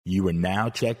You are now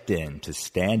checked in to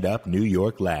Stand Up New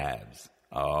York Labs.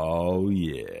 Oh,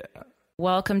 yeah.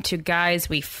 Welcome to Guys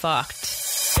We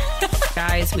Fucked.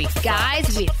 Guys We Fucked.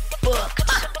 Guys We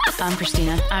Fucked. I'm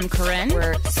Christina. I'm Corinne.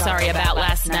 We're sorry about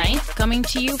last night. Coming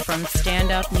to you from Stand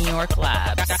Up New York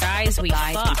Labs. Guys We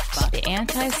Fucked. The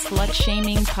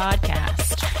anti-slut-shaming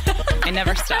podcast. I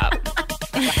never stop.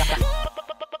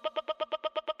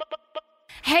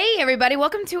 Hey, everybody.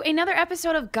 Welcome to another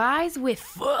episode of Guys We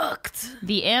Fucked.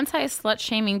 The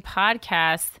anti-slut-shaming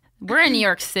podcast. We're in New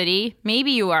York City.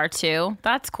 Maybe you are too.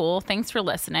 That's cool. Thanks for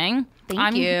listening.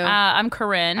 Thank you. I'm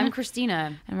Corinne. I'm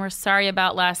Christina. And we're sorry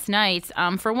about last night.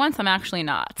 For once, I'm actually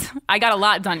not. I got a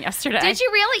lot done yesterday. Did you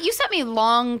really? You sent me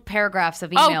long paragraphs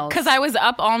of emails. Oh, because I was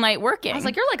up all night working. I was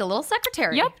like, you're like a little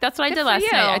secretary. Yep, that's what I did last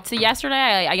night. So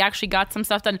yesterday, I actually got some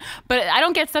stuff done. But I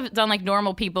don't get stuff done like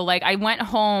normal people. Like, I went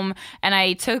home and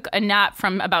I took a nap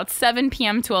from about 7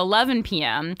 p.m. to 11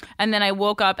 p.m. And then I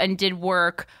woke up and did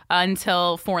work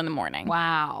until 4 in the morning.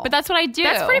 Wow. But that's what I do.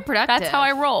 That's pretty productive. That's how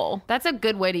I roll. That's a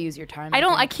good way to use your time.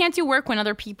 I can't do work when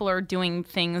other people are doing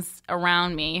things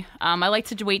around me. I like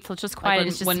to wait till it's just quiet.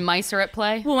 Like when mice are at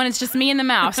play? Well, when it's just me and the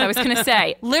mouse, I was going to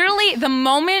say. Literally, the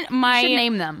moment my you should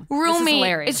name them.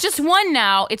 roommate... It's just one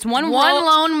now. It's one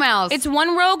lone mouse. It's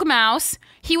one rogue mouse.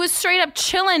 He was straight up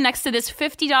chilling next to this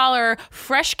 $50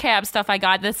 fresh cab stuff I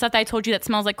got. The stuff that I told you that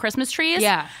smells like Christmas trees.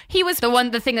 Yeah. He was...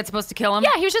 The thing that's supposed to kill him?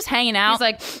 Yeah, he was just hanging out. He's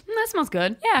like, that smells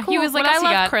good. Yeah, cool. He was like, I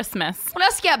love Christmas. What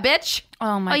else you got, bitch?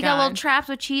 Oh, my God. You got little traps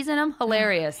with cheese in them?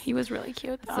 Hilarious. He was really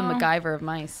cute, though. It's the MacGyver of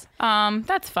mice.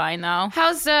 That's fine, though.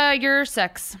 How's your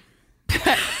sex?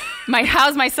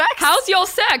 How's my sex? How's your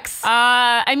sex?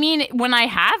 I mean, when I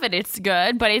have it, it's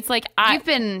good, but it's like I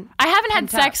haven't had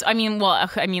sex. I mean,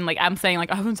 I'm saying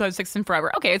like I haven't had sex in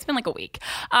forever. Okay, it's been like a week,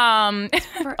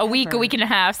 a week and a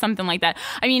half, something like that.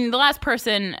 I mean, the last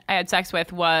person I had sex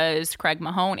with was Craig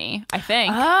Mahoney. I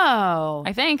think. Oh,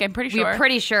 I'm pretty sure. We're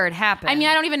pretty sure it happened. I mean,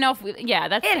 I don't even know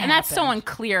if that's so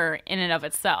unclear in and of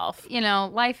itself. You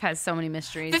know, life has so many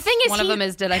mysteries. The thing is, one of them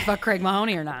is, did I fuck Craig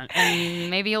Mahoney or not? And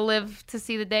maybe you'll live to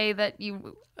see the day that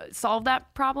you solve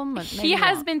that problem. But he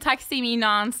has been texting me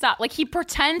nonstop. Like, he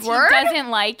pretends Word? He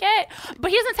doesn't like it, but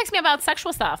he doesn't text me about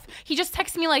sexual stuff. He just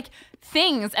texts me like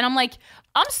things, and I'm like,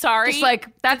 I'm sorry. Just like,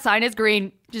 that sign is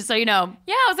green, just so you know.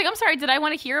 Yeah, I was like, I'm sorry. Did I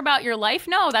want to hear about your life?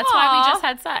 No, that's why we just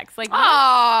had sex. Like,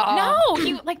 no.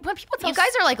 When people tell you guys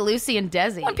are like Lucy and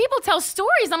Desi. When people tell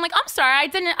stories, I'm like, I'm sorry.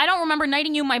 I don't remember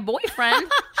knighting you my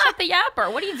boyfriend. Shut the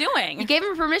yapper. What are you doing? You gave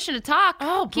him permission to talk.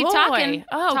 Oh, keep boy. talking.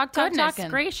 Oh, goodness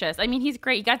gracious. I mean, he's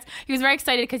great. He was very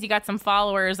excited because he got some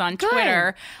followers on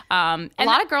Twitter. A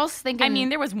lot of girls thinking. I mean,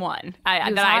 there was one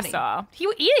that I saw. He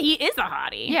is a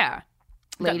hottie. Yeah.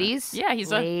 Ladies. Yeah,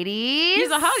 he's a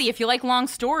hottie if you like long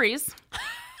stories.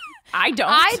 I don't.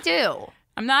 I do.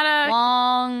 I'm not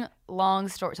a long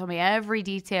story. Tell me every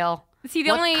detail. See,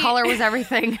 what color was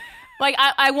everything? Like,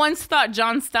 I once thought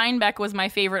John Steinbeck was my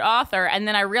favorite author, and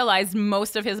then I realized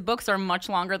most of his books are much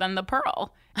longer than The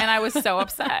Pearl, and I was so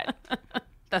upset.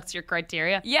 That's your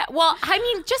criteria? Yeah, well, I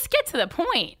mean, just get to the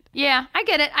point. Yeah, I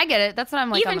get it. That's what I'm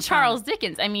like. Even Charles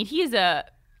Dickens, I mean, he's a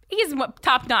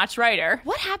top-notch writer.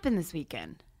 What happened this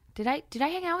weekend? Did I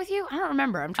hang out with you? I don't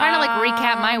remember. I'm trying to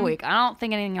recap my week. I don't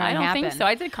think anything really happened. I don't think so.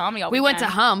 I did comedy all weekend. We went to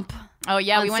Hump. Oh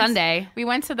yeah, on Sunday. We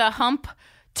went to the Hump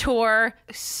Tour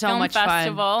Film much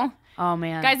festival. Fun. Oh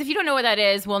man, guys! If you don't know what that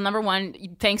is, well, number one,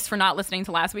 thanks for not listening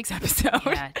to last week's episode.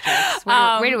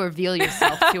 Yeah, way to reveal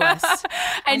yourself to us.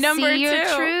 And number two, your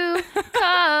true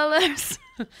colors.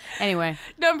 Anyway,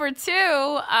 number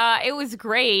two, it was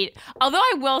great. Although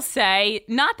I will say,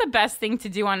 not the best thing to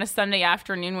do on a Sunday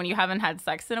afternoon when you haven't had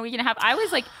sex in a week and a half. I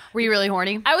was like, were you really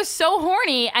horny? I was so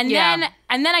horny, and then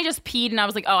I just peed, and I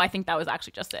was like, oh, I think that was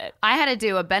actually just it. I had to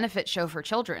do a benefit show for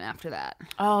children after that.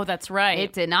 Oh, that's right.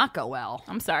 It did not go well.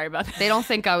 I'm sorry about that. They didn't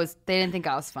think I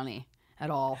was funny at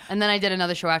all. And then I did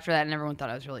another show after that, and everyone thought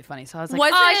I was really funny. So I was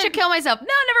like, I should kill myself. No,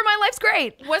 never mind. Life's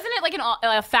great. Wasn't it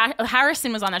like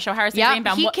Harrison was on that show? Harrison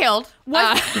Greenbaum. He killed. He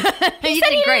said he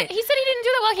did great. He said he didn't do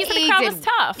that well. He said the crowd was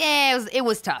tough. Yeah, it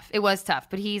was tough. It was tough,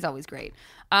 but he's always great.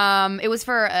 It was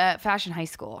for Fashion High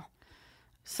School.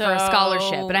 For a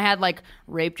scholarship. And I had like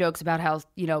rape jokes about how,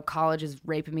 college is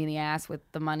raping me in the ass with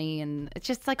the money. And it's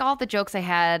just like all the jokes I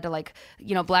had, like,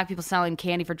 black people selling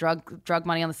candy for drug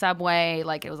money on the subway.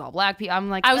 Like, it was all black people. I'm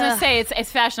like, I was going to say,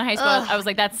 it's Fashion High School. I was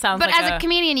like, that sounds like as a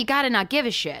comedian, you got to not give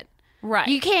a shit. Right.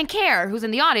 You can't care who's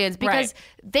in the audience because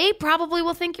they probably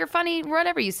will think you're funny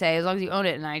whatever you say as long as you own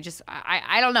it. And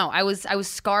I don't know. I was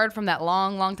scarred from that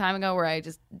long time ago where I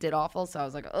just did awful. So I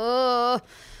was like, oh.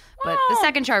 But the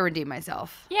second show I redeemed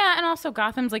myself. Yeah, and also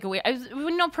Gotham's like a way.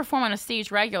 When you don't perform on a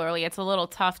stage regularly, it's a little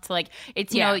tough to like.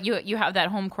 It's you know you have that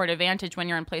home court advantage when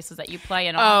you're in places that you play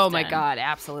in. Oh often. my God,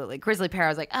 absolutely. Grizzly Pear. I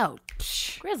was like,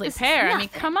 Grizzly Pear. I mean,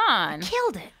 come on,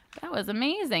 killed it. That was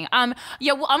amazing.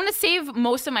 Yeah, well, I'm going to save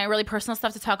most of my really personal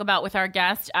stuff to talk about with our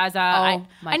guest as I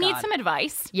need some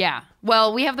advice. Yeah.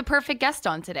 Well, we have the perfect guest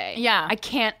on today. Yeah.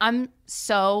 I'm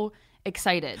so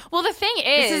excited. Well, the thing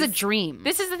is, this is a dream.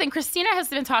 This is the thing. Christina has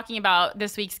been talking about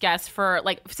this week's guest for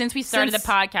like since we started the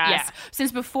podcast,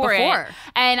 since before it.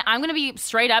 And I'm gonna be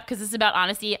straight up because this is about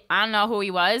honesty. I don't know who he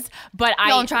was, but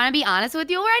I'm trying to be honest with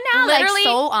you right now. Literally, like,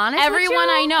 so honest. Everyone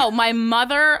with you? I know, my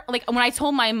mother, like when I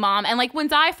told my mom, and like when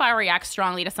Di-Fi reacts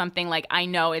strongly to something, like I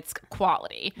know it's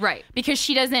quality, right? Because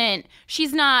she's not, she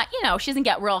doesn't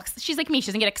get real. She's like me. She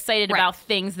doesn't get excited about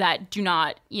things that do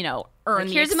not, earn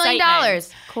the here's excitement. $1 million.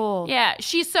 Cool. Yeah.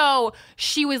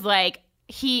 She was like,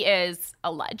 he is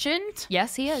a legend.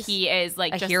 Yes, he is. He is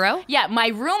like a hero. Yeah. My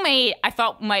roommate, I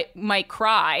thought might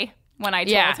cry when I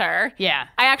told her. Yeah.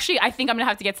 I think I'm going to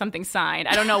have to get something signed.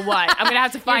 I don't know what. I'm going to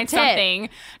have to find something.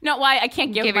 No, why? I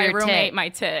can't give my roommate my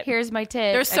tit. Here's my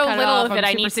tit. There's so little of it.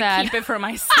 I need to keep it for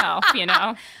myself,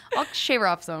 I'll shave her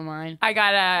off some of mine. I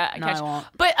gotta catch. I won't.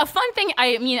 But a fun thing,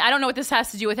 I don't know what this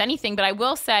has to do with anything, but I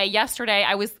will say yesterday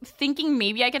I was thinking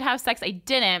maybe I could have sex. I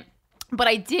didn't. But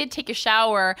I did take a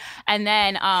shower, and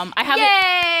then I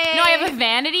have a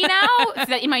vanity now. So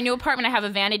that in my new apartment, I have a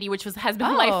vanity, which has been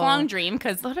a lifelong dream.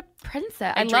 Because what a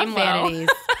princess! I love vanities.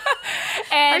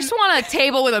 And I just want a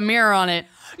table with a mirror on it.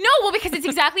 No, well, because it's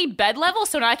exactly bed level,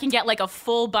 so now I can get like a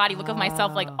full body look of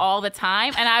myself like all the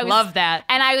time. And I love that.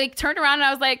 And I like turned around and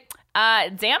I was like,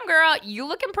 damn girl, you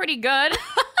looking pretty good.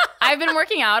 I've been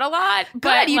working out a lot.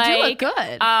 But you do look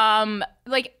good.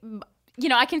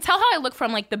 I can tell how I look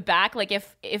from like the back, like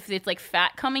if it's like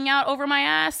fat coming out over my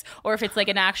ass or if it's like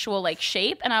an actual like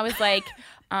shape. And I was like,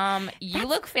 you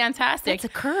look fantastic. It's a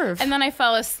curve. And then I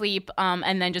fell asleep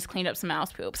and then just cleaned up some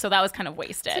mouse poop. So that was kind of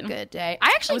wasted. It's a good day.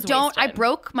 I actually don't. I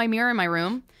broke my mirror in my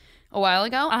room a while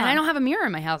ago, and I don't have a mirror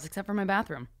in my house except for my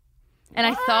bathroom. And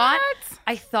I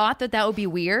thought that would be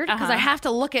weird because I have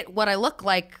to look at what I look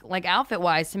like outfit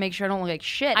wise to make sure I don't look like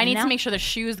shit. I need to make sure the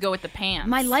shoes go with the pants.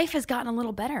 My life has gotten a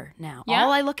little better now. Yeah?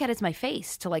 All I look at is my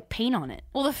face to like paint on it.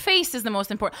 Well, the face is the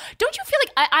most important. Don't you feel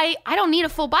like I don't need a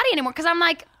full body anymore because I'm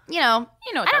like, I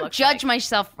don't judge like.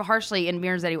 myself harshly in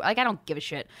mirrors anyway. Like I don't give a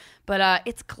shit. But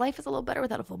life is a little better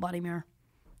without a full body mirror.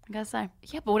 I gotta say.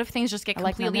 Yeah, but what if things just get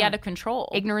completely out of control?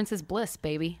 Ignorance is bliss,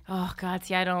 baby. Oh, God,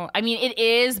 see, it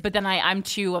is, but then I'm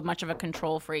too much of a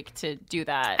control freak to do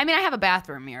that. I mean, I have a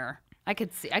bathroom mirror. I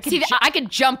could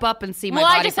jump up and see my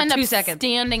body I just for end 2 up seconds.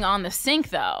 Standing on the sink,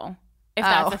 though, if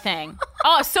that's a thing.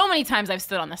 Oh, so many times I've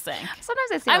stood on the sink.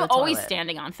 Sometimes I stand on the I'm always toilet.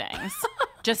 standing on things.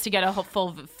 Just to get a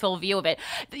full view of it.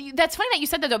 That's funny that you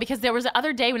said that, though, because there was the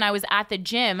other day when I was at the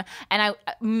gym, and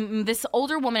this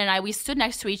older woman and I, we stood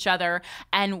next to each other,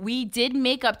 and we did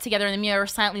makeup together in the mirror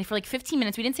silently for like 15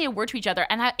 minutes. We didn't say a word to each other,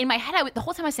 and in my head, the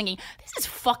whole time I was thinking, this is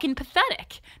fucking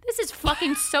pathetic. This is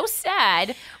fucking so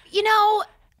sad.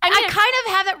 I kind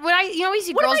of have that when we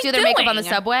see girls do their makeup on the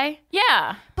subway.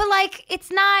 Yeah. But like,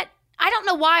 it's not. I don't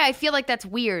know why I feel like that's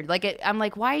weird. Like, I'm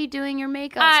like, why are you doing your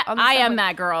makeup on the subway? I am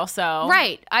that girl, so.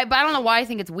 Right. But I don't know why I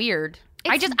think it's weird.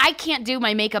 I can't do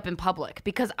my makeup in public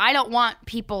because I don't want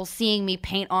people seeing me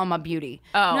paint on my beauty.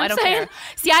 Oh, you know I don't care.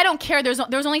 See, I don't care. There's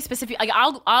only specific, like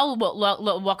I'll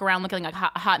walk around looking like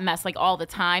a hot mess like all the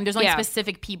time. There's only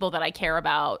specific people that I care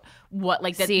about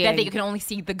that they can only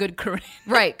see the good Korean.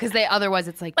 Right, because otherwise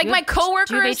it's like my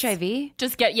coworkers do you have HIV?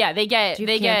 Just get get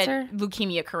cancer?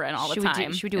 leukemia Korean all the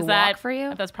time. Should we do a walk for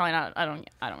you? That's probably not. I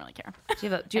don't really care. Do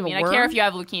you have a worm? I care if you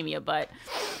have leukemia, but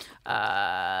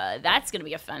that's gonna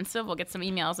be offensive. We'll get some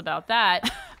emails about that.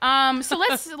 So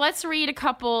let's read a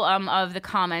couple of the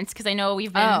comments because I know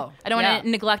we've been. I don't want to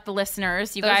neglect the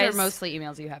listeners. Those guys are mostly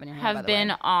emails you have in your hand. Have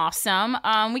been awesome.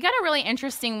 We got a really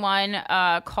interesting one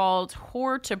called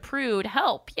 "Whore to Prude."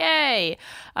 Help! Yay!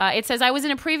 It says I was in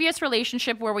a previous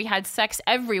relationship where we had sex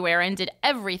everywhere and did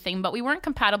everything, but we weren't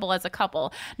compatible as a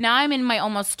couple. Now I'm in my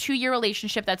almost 2-year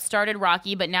relationship that started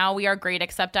rocky, but now we are great.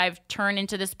 Except I've turned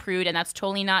into this prude, and that's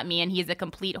totally not me. And he's a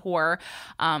complete whore.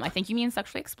 I think you mean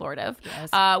sexually explorative,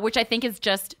 yes. Which I think is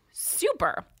just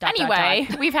super. Anyway,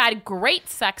 we've had great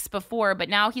sex before, but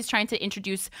now he's trying to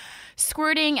introduce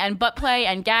squirting and butt play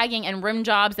and gagging and rim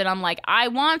jobs. And I'm like, I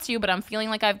want to, but I'm feeling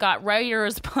like I've got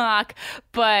writer's block.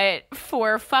 But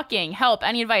for fucking help,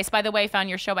 any advice? By the way, found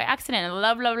your show by accident and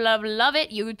love, love, love, love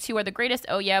it. You two are the greatest.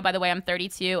 Oh yeah, by the way, I'm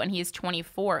 32 and he's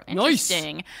 24.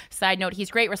 Interesting. Nice. Side note,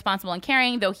 he's great, responsible, and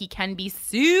caring, though he can be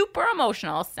super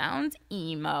emotional. Sounds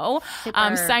emo.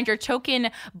 Signed your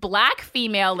token black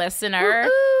female listener.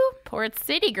 Ooh. Port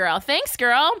City girl. Thanks,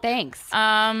 girl. Thanks.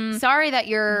 Sorry that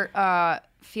you're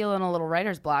feeling a little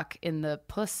writer's block in the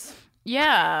puss.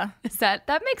 Yeah.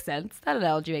 That makes sense. That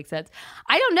analogy makes sense.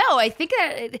 I don't know. I think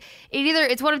that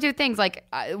it's one of two things. Like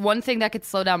one thing that could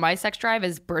slow down my sex drive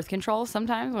is birth control.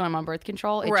 Sometimes when I'm on birth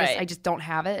control, I just don't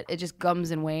have it. It just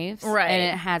comes in waves. Right. And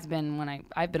it has been when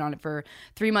I've been on it for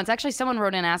 3 months. Actually, someone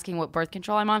wrote in asking what birth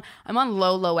control I'm on. I'm on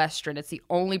low estrin. It's the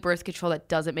only birth control that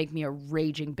doesn't make me a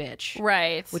raging bitch.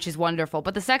 Right. Which is wonderful.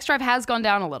 But the sex drive has gone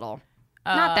down a little.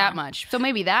 Not that much. So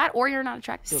maybe that, or you're not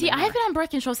attracted to it. See, I've been on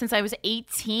birth control since I was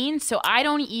 18, so I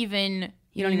don't even...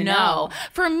 You don't even know.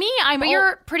 For me, But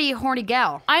you're a pretty horny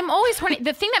gal. I'm always horny.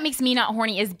 The thing that makes me not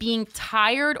horny is being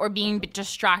tired or being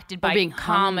distracted by being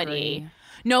comedy. Hungry.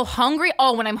 No, hungry?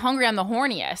 Oh, when I'm hungry, I'm the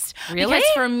horniest. Really? Because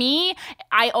for me,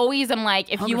 I always am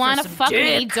like, if you want to fuck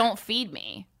me, don't feed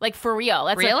me. Like, for real.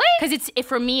 That's really? Because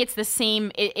for me, it's the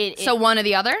same. So one or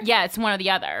the other? Yeah, it's one or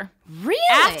the other. Really?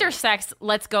 After sex,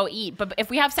 let's go eat. But if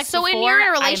we have sex before, in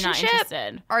your relationship,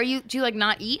 I'm not interested. Do you like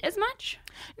not eat as much?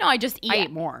 No, I just eat. I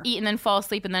eat more. Eat and then fall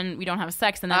asleep, and then we don't have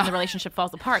sex, and then the relationship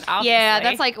falls apart. Obviously. Yeah,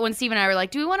 that's like when Steve and I were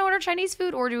like, do we want to order Chinese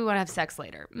food or do we want to have sex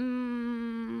later?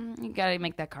 You got to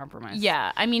make that compromise.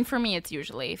 Yeah, I mean, for me, it's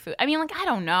usually food. I mean, like, I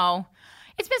don't know.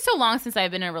 It's been so long since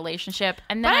I've been in a relationship,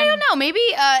 and then but I don't know. Maybe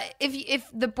if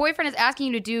the boyfriend is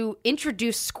asking you to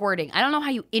introduce squirting, I don't know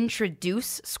how you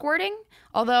introduce squirting.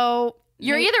 Although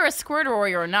you're either a squirter or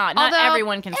you're not. Not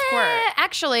everyone can squirt.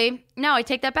 Actually, no, I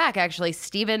take that back. Actually,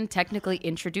 Steven technically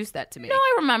introduced that to me. No,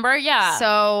 I remember. Yeah.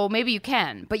 So maybe you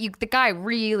can, but the guy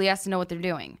really has to know what they're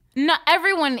doing. Not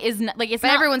everyone is like it's. But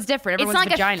not, everyone's different. Everyone's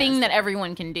it's not like a thing that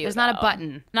everyone can do. There's not a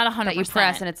button. Not 100% that you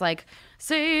press, and it's like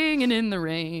singing in the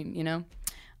rain. You know.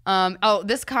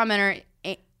 This commenter.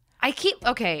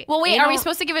 Okay. Well, wait. Are we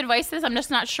supposed to give advice to this? I'm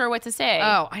just not sure what to say.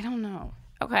 Oh, I don't know.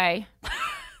 Okay.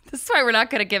 This is why we're not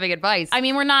good at giving advice. I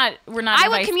mean, we're not. I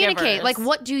would communicate. Givers. Like,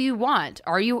 what do you want?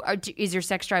 Is your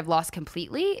sex drive lost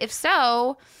completely? If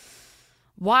so,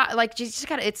 why? Like, you just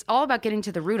gotta. It's all about getting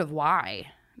to the root of why.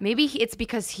 Maybe it's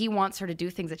because he wants her to do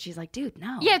things that she's like, dude,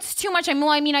 no. Yeah, it's too much. I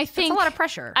think it's a lot of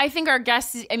pressure. I think our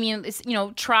guests. I mean, it's,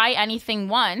 try anything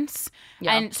once,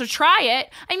 and so try it.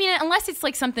 I mean, unless it's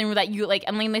like something that you like,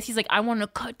 unless he's like, I want to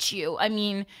cut you. I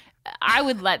mean, I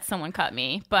would let someone cut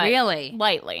me, but really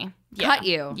lightly. Yeah. Cut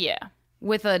you? Yeah.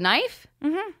 With a knife?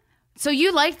 Mm-hmm. So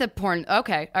you like the porn?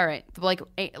 Okay, all right.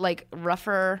 Like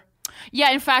rougher?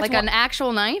 Yeah, in fact, like an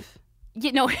actual knife?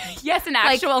 Yes, an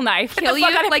actual knife. Kill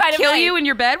you in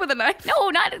your bed with a knife?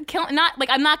 No, not kill. Not like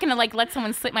I'm not gonna like let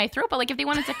someone slit my throat, but like if they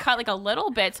wanted to cut like a little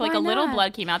bit, so like a little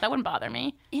blood came out, that wouldn't bother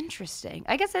me. Interesting.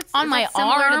 I guess it's on my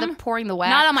arm. To the pouring the wax.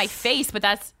 Not on my face, but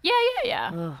that's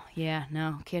yeah. Oh yeah,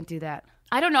 no, can't do that.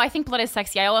 I don't know. I think blood is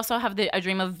sexy. I also have a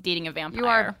dream of dating a vampire. You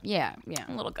are, yeah.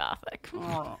 A little gothic.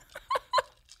 Oh.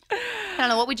 I don't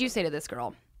know. What would you say to this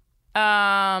girl?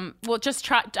 Well, just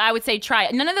try. I would say try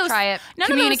it. None of those. Try it.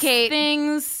 Communicate. None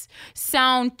of those things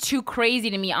sound too crazy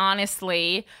to me,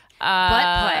 honestly.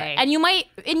 Butt play. And you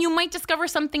might discover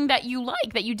something that you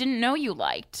like that you didn't know you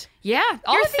liked. Yeah,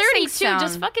 you're 32.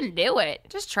 Just fucking do it.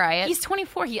 Just try it. He's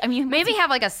 24. Maybe have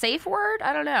like a safe word.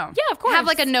 I don't know. Yeah, of course. Have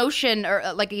like a notion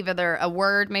or like either a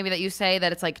word maybe that you say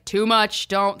that it's like too much.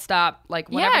 Don't stop. Like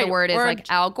whatever the word is, like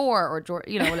Al Gore or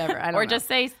whatever. I don't know. Or just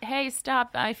say, hey,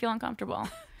 stop. I feel uncomfortable.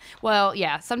 Well,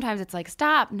 yeah. Sometimes it's like,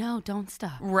 stop. No, don't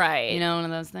stop. Right. One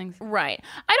of those things. Right.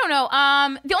 I don't know.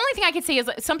 The only thing I could say is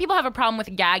some people have a problem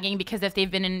with gagging because if they've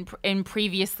been in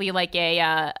previously like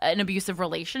an abusive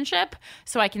relationship.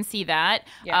 So I can see that.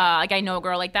 Yeah. Like I know a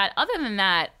girl like that. Other than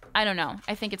that, I don't know.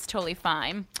 I think it's totally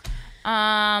fine.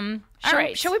 All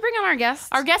right. Shall we bring on our guest?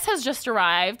 Our guest has just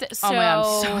arrived. So oh man,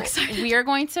 I'm so excited. We are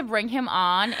going to bring him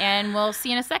on and we'll see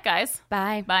you in a sec, guys.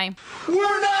 Bye. Bye.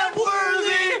 We're not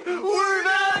worthy. We're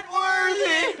not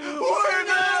worthy. We're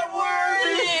not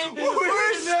worthy.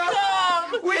 We're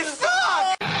scum. We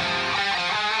suck.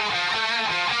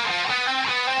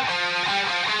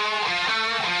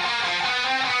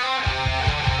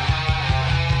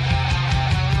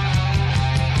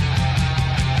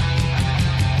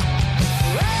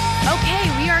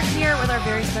 Okay, we are here with our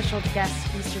very special guest,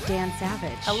 Mr. Dan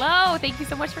Savage. Hello, thank you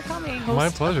so much for coming. My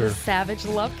pleasure. Of the Savage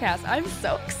Lovecast. I'm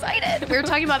so excited. We were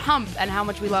talking about Hump and how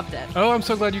much we loved it. Oh, I'm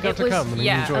so glad you got to come and you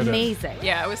enjoyed amazing.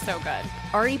 Yeah, it was so good.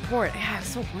 R.E. Port. Yeah, I was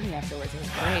so horny afterwards. It was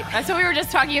great. That's what we were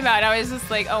just talking about. I was just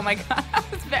like, oh my God.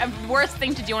 It's the worst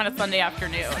thing to do on a Sunday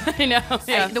afternoon. I know.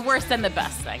 Yeah. The worst and the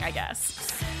best thing, I guess.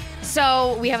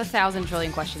 So we have 1,000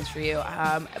 trillion questions for you.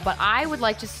 But I would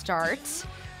like to start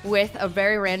with a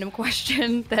very random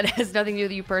question that has nothing to do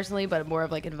with you personally, but more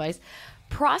of like advice.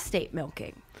 Prostate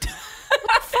milking. What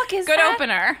the fuck is Good that?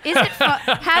 opener. Is it fun?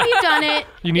 Have you done it?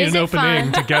 You need Is an it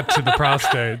opening fun? to get to the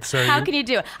prostate. So How can you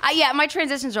do it? Yeah, my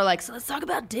transitions are like, so let's talk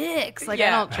about dicks. Like, I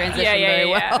don't transition very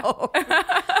well.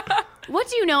 What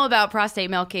do you know about prostate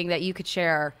milking that you could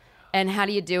share? And how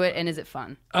do you do it? And is it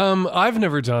fun? I've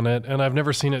never done it, and I've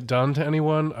never seen it done to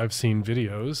anyone. I've seen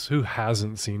videos. Who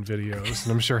hasn't seen videos?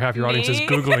 And I'm sure half your audience is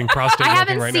Googling prostate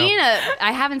milking right now.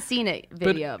 I haven't seen a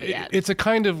video of it yet. It's a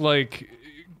kind of like...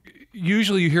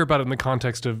 Usually you hear about it in the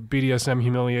context of BDSM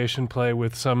humiliation play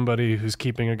with somebody who's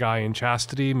keeping a guy in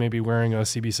chastity, maybe wearing a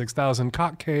CB6000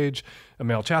 cock cage, a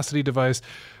male chastity device,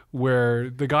 where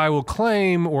the guy will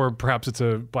claim, or perhaps it's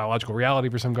a biological reality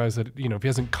for some guys, that, you know, if he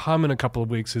hasn't come in a couple of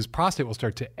weeks, his prostate will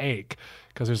start to ache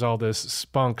because there's all this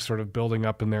spunk sort of building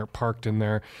up in there, parked in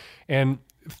there. And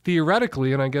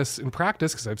theoretically, and I guess in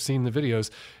practice, because I've seen the videos,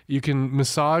 you can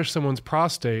massage someone's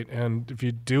prostate, and if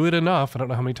you do it enough, I don't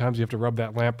know how many times you have to rub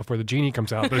that lamp before the genie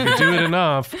comes out, but if you do it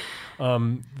enough,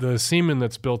 the semen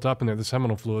that's built up in there, the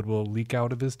seminal fluid, will leak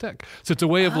out of his dick. So it's a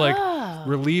way of like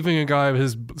relieving a guy of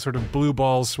his sort of blue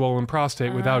balls swollen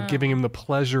prostate without giving him the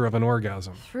pleasure of an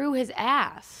orgasm. Through his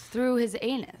ass, through his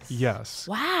anus. Yes.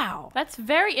 Wow. That's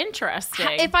very interesting.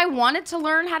 If I wanted to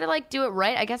learn how to like do it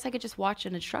right, I guess I could just watch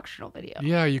an instructional video.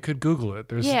 Yeah, you could Google it.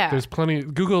 There's plenty.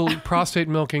 Google prostate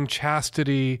milking,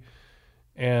 chastity,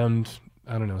 and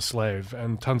I don't know, slave,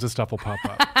 and tons of stuff will pop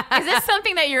up. Is this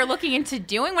something that you're looking into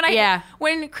doing?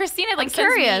 When Christina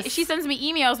she sends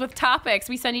me emails with topics,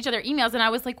 we send each other emails, and I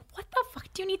was like, what the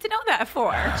fuck do you need to know that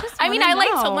for? I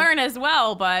like to learn as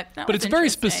well, but it's a very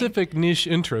specific niche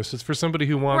interest. It's for somebody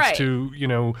who wants to, you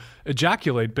know,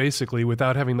 ejaculate basically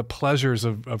without having the pleasures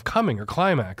of coming or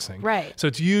climaxing. Right. So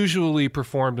it's usually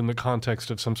performed in the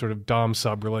context of some sort of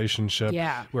dom-sub relationship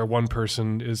where one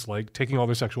person is like taking all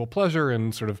their sexual pleasure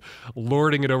and sort of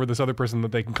lording it over this other person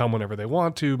that they can come whenever they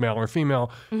want to, male or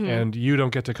female, and you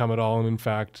don't get to come at all. And in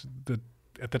fact,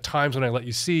 at the times when I let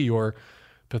you see your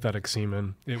pathetic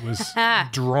semen, it was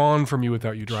drawn from you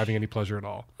without you deriving any pleasure at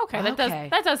all. Okay,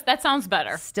 that sounds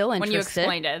better. Still interested. When you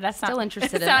explained it. That's still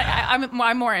interested.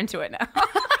 I'm more into it now.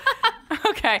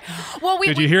 Okay. Well,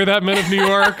 did you hear that, men of New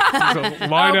York? There's a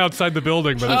line outside the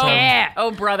building by the time. Yeah.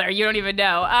 Oh, brother, you don't even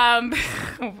know.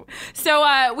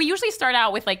 So we usually start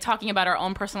out with like talking about our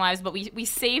own personal lives, but we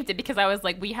saved it because I was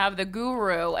like, we have the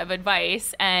guru of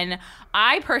advice, and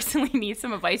I personally need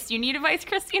some advice. Do you need advice,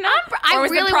 Christina? I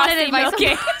really wanted advice.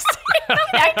 Did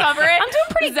I cover it? I'm doing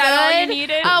pretty good. Is that all you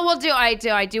needed? Oh,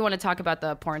 well, I do want to talk about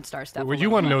the porn star stuff. What you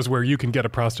want to know is where you can get a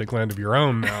prostate gland of your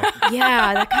own now.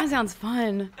 Yeah, that kind of sounds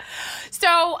fun.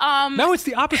 So, no, it's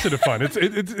the opposite of fun.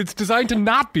 It's designed to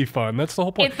not be fun. That's the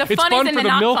whole point. It's fun for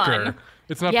the milker. Fun.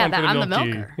 It's not fun for the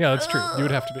milky. Milker. Yeah, that's true. You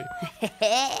would have to be.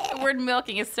 The word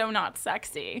milking is so not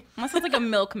sexy. Unless it's like a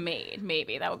milkmaid,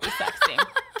 maybe. That would be sexy.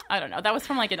 I don't know. That was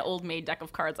from like an old maid deck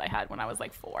of cards I had when I was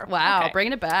like 4. Wow,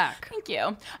 bringing it back. Thank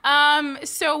you.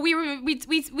 So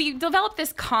we developed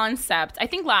this concept. I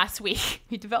think last week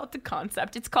we developed a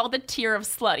concept. It's called the tier of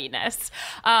sluttiness.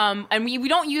 And we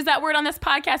don't use that word on this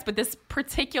podcast, but this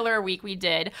particular week we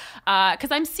did.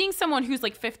 Because I'm seeing someone who's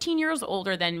like 15 years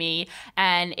older than me,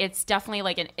 and it's definitely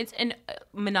like it's a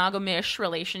monogamish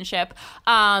relationship.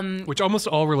 Which almost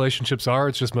all relationships are.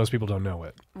 It's just most people don't know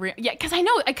it. Yeah, because I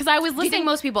know, because I was listening. Do you think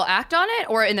most people act on it,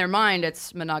 or in their mind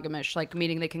it's monogamish, like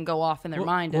meaning they can go off in their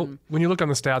mind? Well, when you look on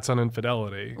the stats on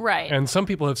infidelity, right? And some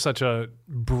people have such a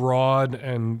broad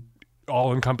and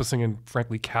all-encompassing and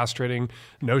frankly castrating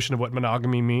notion of what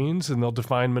monogamy means, and they'll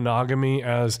define monogamy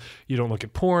as you don't look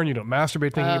at porn, you don't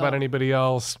masturbate thinking about anybody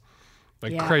else,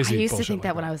 crazy. I used to think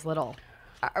that when I was little.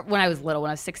 When I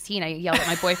was 16, I yelled at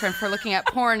my boyfriend for looking at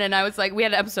porn, and I was like, we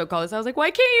had an episode called this. I was like, why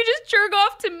can't you just jerk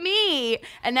off to me?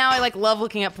 And now I like love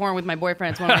looking at porn with my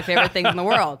boyfriend. It's one of my favorite things in the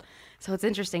world. So it's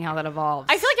interesting how that evolves.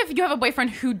 I feel like if you have a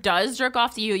boyfriend who does jerk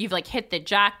off to you, you've like hit the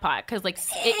jackpot. Because like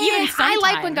even sometimes, I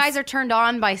like when guys are turned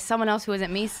on by someone else who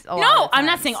isn't me. No, I'm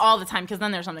not saying all the time because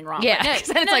then there's something wrong. Yeah, because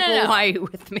then it's well, why are you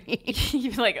with me?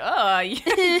 You're like, oh, you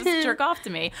just jerk off to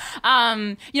me.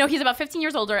 You know, he's about 15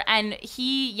 years older, and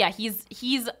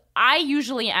he's I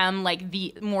usually am like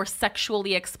the more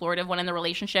sexually explorative one in the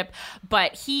relationship,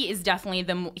 but he is definitely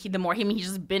the more. I mean, he's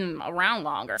just been around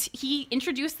longer. He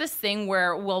introduced this thing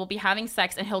where we'll be having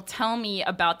sex and he'll tell me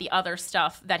about the other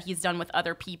stuff that he's done with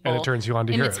other people. And it turns you on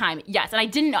to hear it. Time. Yes,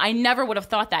 and I never would have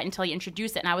thought that until he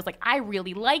introduced it, and I was like, I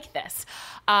really like this.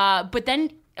 But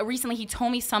then recently he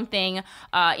told me something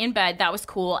in bed that was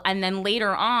cool, and then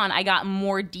later on I got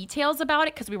more details about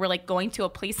it because we were like going to a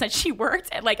place that she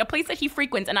worked at, like a place that he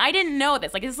frequents, and I didn't know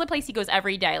this. Like, this is a place he goes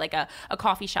every day, like a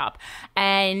coffee shop,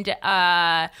 and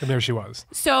there she was.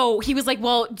 So he was like,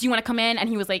 well, do you want to come in? And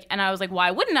he was like, and I was like,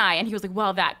 why wouldn't I? And he was like,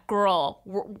 well, that girl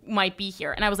might be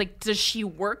here. And I was like, does she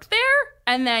work there?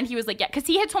 And then he was like, yeah, because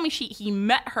he had told me he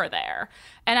met her there.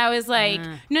 And I was like,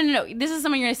 no, this is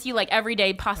someone you're going to see like every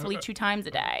day, possibly 2 times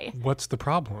a day. What's the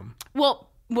problem? Well,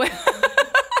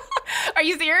 are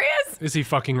you serious? Is he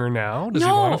fucking her now? Does he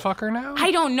want to fuck her now?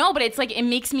 I don't know, but it's like, it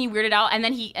makes me weirded out. And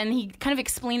then he kind of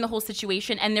explained the whole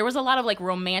situation, and there was a lot of like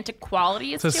romantic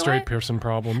qualities to it. It's a straight person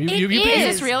problem. Is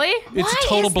this really? It's a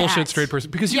total bullshit straight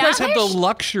person. Because you guys have the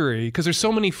luxury, because there's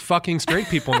so many fucking straight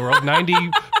people in the world,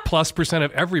 90+%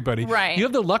 of everybody. Right. You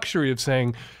have the luxury of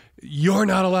saying, you're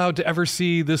not allowed to ever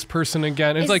see this person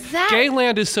again. It's like, gay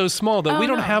land is so small that we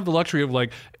don't have the luxury of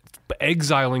like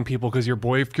exiling people because your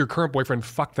current boyfriend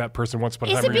fucked that person once upon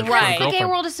a time. Is it because the gay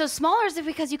world is so small, or is it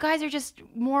because you guys are just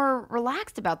more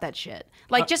relaxed about that shit?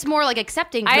 Like, just more like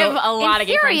accepting. I have a lot of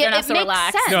gay friends that are not so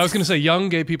relaxed. No, I was going to say, young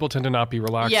gay people tend to not be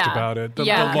relaxed about it. The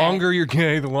longer you're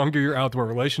gay, the longer you're out, the more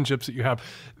relationships that you have.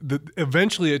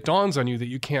 Eventually it dawns on you that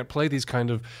you can't play these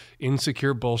kind of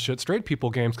insecure bullshit straight people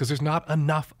games because there's not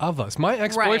enough of us. My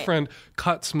ex-boyfriend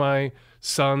cuts my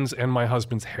son's and my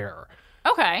husband's hair.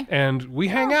 Okay. And we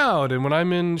hang out, and when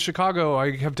I'm in Chicago,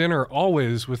 I have dinner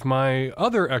always with my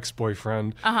other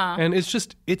ex-boyfriend. And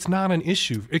it's not an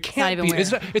issue. It can't be.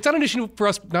 It's not an issue for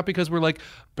us, not because we're like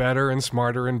better and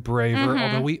smarter and braver,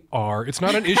 although we are. It's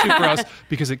not an issue for us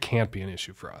because it can't be an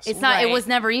issue for us. It's not. It was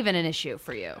never even an issue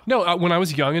for you. No, when I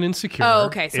was young and insecure,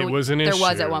 it was an issue. There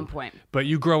was at one point. But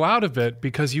you grow out of it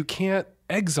because you can't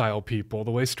exile people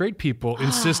the way straight people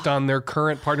insist on their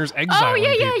current partners exiling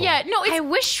people. No, I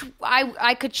wish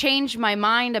I could change my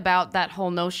mind about that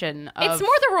whole notion of... It's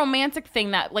more the romantic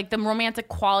thing, that like the romantic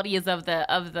qualities of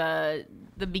the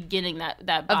beginning that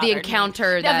of the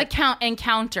encounter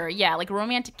encounter, like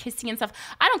romantic kissing and stuff.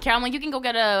 I don't care. I'm like, you can go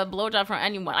get a blowjob from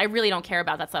anyone. I really don't care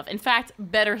about that stuff. In fact,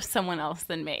 better someone else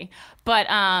than me. But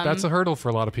that's a hurdle for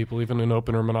a lot of people, even in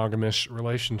open or monogamish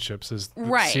relationships, is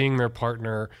seeing their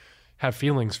partner have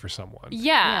feelings for someone.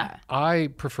 Yeah. I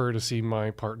prefer to see my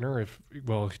partner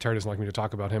Terry doesn't like me to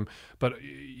talk about him, but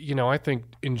I think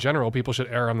in general people should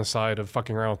err on the side of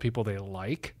fucking around with people they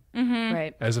like,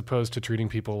 right, as opposed to treating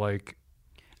people like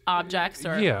objects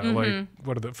or like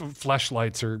what are the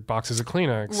fleshlights or boxes of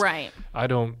Kleenex. Right. I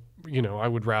don't. I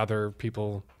would rather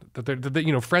people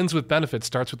that friends with benefits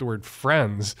starts with the word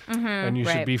friends, and you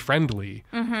should be friendly.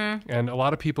 And a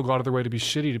lot of people go out of their way to be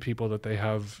shitty to people that they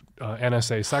have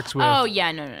NSA sex with. Oh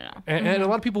yeah, no. And a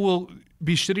lot of people will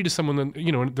be shitty to someone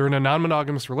that they're in a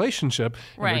non-monogamous relationship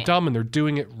and they're dumb and they're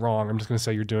doing it wrong. I'm just going to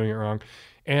say you're doing it wrong.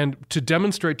 And to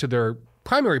demonstrate to their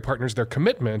primary partners their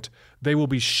commitment, they will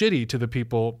be shitty to the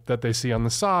people that they see on the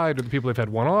side or the people they've had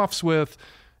one-offs with.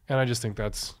 And I just think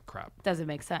that's crap. Doesn't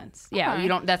make sense. Yeah, you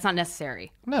don't. That's not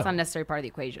necessary. No. It's not a necessary part of the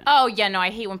equation. Oh yeah, no. I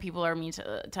hate when people are mean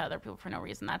to other people for no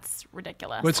reason. That's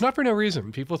ridiculous. Well, it's not for no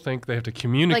reason. People think they have to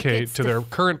communicate to their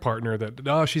current partner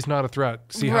that she's not a threat.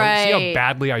 See how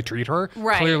badly I treat her.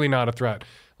 Right. Clearly not a threat.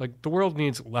 Like, the world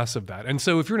needs less of that. And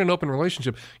so if you're in an open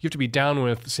relationship, you have to be down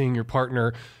with seeing your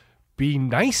partner be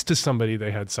nice to somebody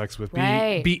they had sex with.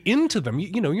 Be into them. We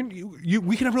can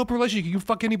have an open relationship. You can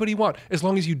fuck anybody you want as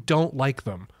long as you don't like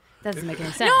them. Doesn't make any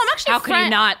sense. No, I'm actually. How can you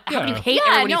not? How can you hate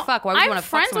her when you fuck? Why would you want to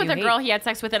fuck someone you hate? I'm friends with a girl he had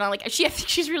sex with, and I'm like, I think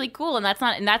she's really cool, and that's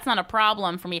not a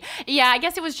problem for me. Yeah, I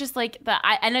guess it was just like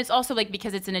and it's also like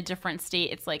because it's in a different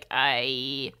state. It's like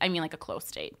I mean like a close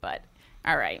state, but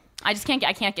all right. I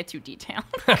can't get too detailed.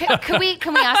 Can we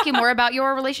ask you more about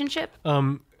your relationship?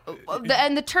 And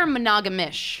the term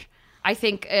monogamish, I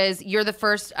think, is you're the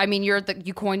first. I mean,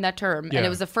 you coined that term, and it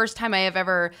was the first time I have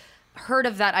ever heard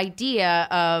of that idea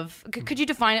of. Could you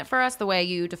define it for us the way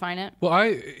you define it? Well,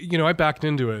 I backed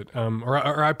into it,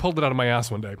 or I pulled it out of my ass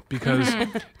one day because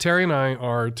Terry and I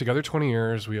are together 20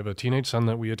 years. We have a teenage son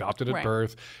that we adopted at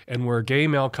birth, and we're a gay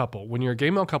male couple. When you're a gay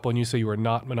male couple and you say you are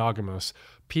not monogamous,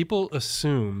 people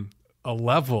assume a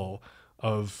level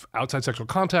of outside sexual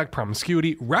contact,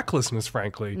 promiscuity, recklessness,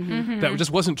 frankly, that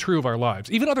just wasn't true of our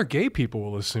lives. Even other gay people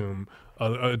will assume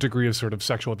a degree of sort of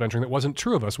sexual adventuring that wasn't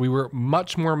true of us. We were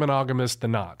much more monogamous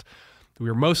than not. We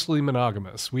were mostly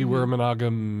monogamous. We were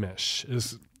monogamish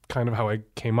is kind of how I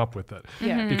came up with it.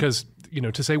 Yeah. Because,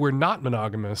 to say we're not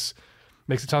monogamous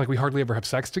makes it sound like we hardly ever have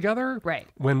sex together. Right.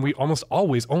 When we almost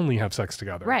always only have sex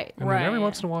together. Right. And then every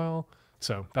once in a while.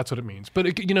 So that's what it means. But,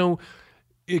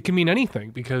 it can mean anything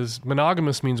because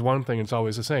monogamous means one thing. It's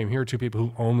always the same. Here are two people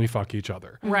who only fuck each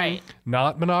other. Right.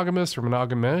 Not monogamous or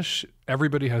monogamish.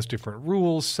 Everybody has different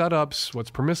rules, setups, what's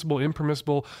permissible,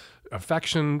 impermissible,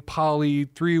 affection, poly,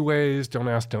 three-ways, don't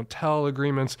ask, don't tell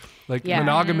agreements.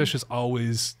 Monogamish is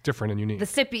always different and unique. The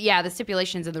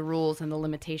stipulations and the rules and the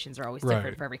limitations are always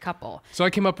different for every couple. So I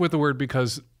came up with the word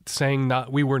because saying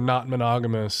we were not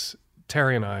monogamous,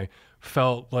 Terry and I,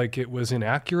 felt like it was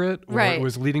inaccurate or it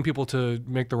was leading people to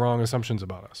make the wrong assumptions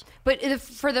about us. But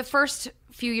for the first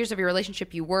few years of your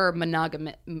relationship, you were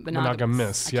monogamous.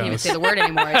 Monogamous, I can't even say the word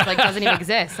anymore. It's like doesn't even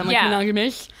exist. I'm like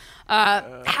monogamous.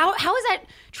 How is that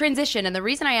transition? And the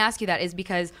reason I ask you that is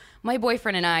because my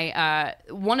boyfriend and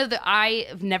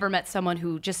I've never met someone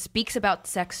who just speaks about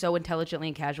sex so intelligently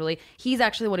and casually. He's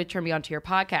actually the one who turned me on to your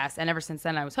podcast, and ever since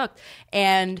then I was hooked.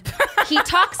 And he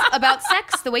talks about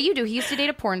sex the way you do. He used to date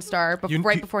a porn star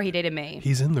before he dated me.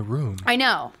 He's in the room. I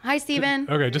know. Hi, Steven.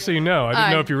 Okay, just so you know, I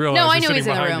didn't know if you realized. No, I he's knew he's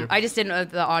in the behind room. you. I just didn't know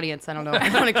the audience. I don't know. I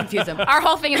don't want to confuse him. Our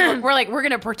whole thing is we're going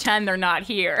to pretend they're not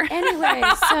here. Anyway,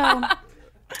 so...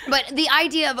 But the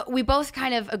idea of, we both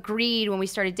kind of agreed when we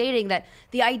started dating that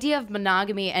the idea of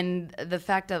monogamy and the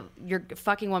fact of you're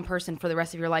fucking one person for the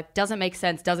rest of your life doesn't make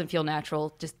sense, doesn't feel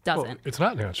natural, just doesn't. Well, it's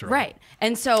not natural. Right.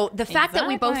 And so the fact that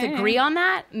we both agree on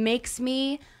that makes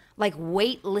me like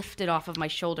weight lifted off of my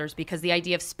shoulders because the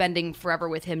idea of spending forever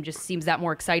with him just seems that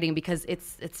more exciting because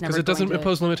it's never because it doesn't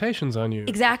impose limitations on you.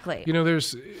 Exactly.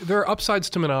 There are upsides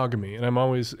to monogamy, and I'm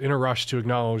always in a rush to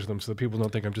acknowledge them so that people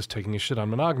don't think I'm just taking a shit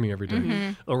on monogamy every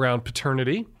day. Around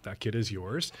paternity, that kid is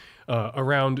yours.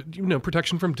 Around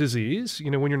protection from disease.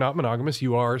 When you're not monogamous,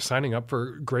 you are signing up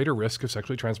for greater risk of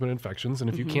sexually transmitted infections,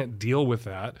 and if you can't deal with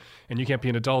that, and you can't be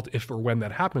an adult if or when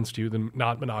that happens to you, then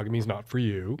not monogamy is not for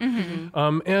you.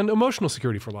 And emotional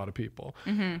security for a lot of people.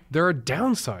 There are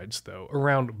downsides though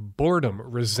around boredom,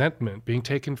 resentment, being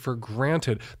taken for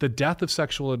granted, the death of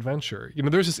sexual adventure.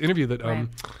 There's this interview that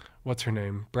what's her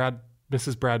name,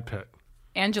 Mrs. Brad Pitt.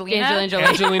 Angelina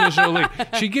Jolie.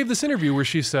 She gave this interview where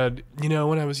she said,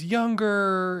 when I was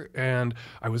younger and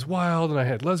I was wild and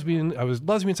I was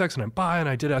lesbian sex and I'm bi and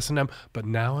I did S&M, but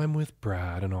now I'm with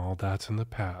Brad and all that's in the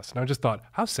past. And I just thought,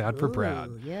 how sad for Brad.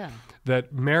 Yeah.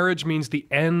 That marriage means the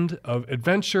end of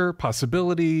adventure,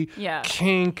 possibility,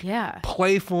 kink,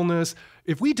 playfulness.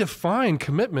 If we define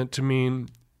commitment to mean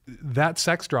that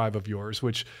sex drive of yours,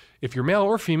 which if you're male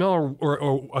or female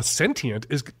or a sentient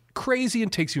is crazy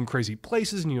and takes you in crazy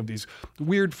places and you have these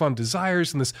weird fun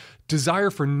desires and this desire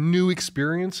for new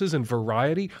experiences and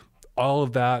variety, all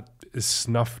of that is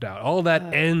snuffed out. All of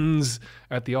that ends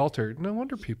at the altar. No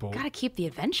wonder people gotta keep the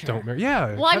adventure. Don't marry. Yeah,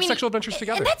 have sexual adventures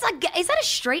together. And is that a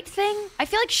straight thing? I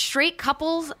feel like straight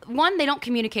couples, one, they don't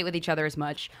communicate with each other as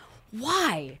much.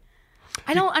 Why?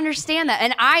 I don't understand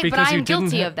that. But I'm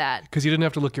guilty of that. Because you didn't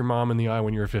have to look your mom in the eye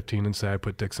when you were 15 and say, I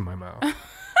put dicks in my mouth.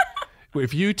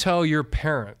 If you tell your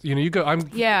parents, you go, I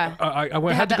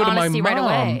had to go to my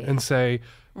mom and say,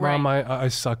 Mom, I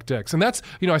suck dicks. And that's,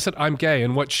 I said, I'm gay.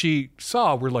 And what she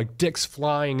saw were like dicks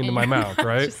flying into my mouth,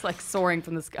 right? Just like soaring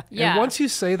from the sky. Yeah. And once you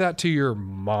say that to your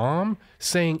mom,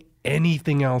 saying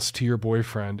anything else to your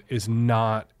boyfriend is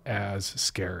not as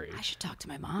scary. I should talk to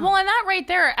my mom. Well, and that right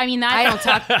there, I mean, I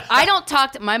don't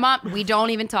talk to my mom. We don't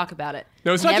even talk about it.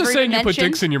 No, it's not just saying you put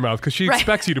dicks in your mouth because she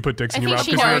expects you to put dicks in your mouth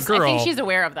because you're a girl. I think she's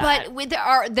aware of that.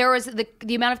 But there was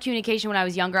the amount of communication when I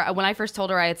was younger. When I first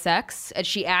told her I had sex, and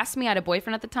she asked me, I had a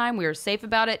boyfriend at the time. We were safe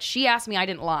about it. She asked me, I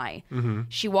didn't lie.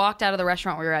 She walked out of the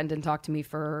restaurant we were at and didn't talk to me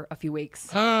for a few weeks.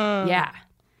 Yeah.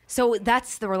 So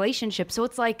that's the relationship. So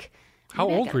it's like... How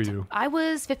old were you? I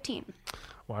was 15.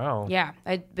 Wow. Yeah.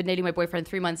 I'd been dating my boyfriend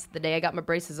 3 months. The day I got my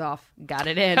braces off, got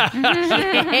it in.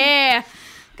 Yeah.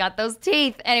 Got those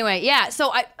teeth. Anyway, yeah.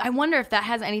 So I wonder if that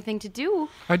has anything to do.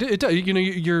 It does.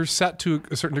 You're set to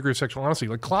a certain degree of sexual honesty.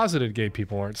 Like closeted gay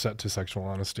people aren't set to sexual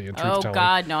honesty and truth-telling. Oh,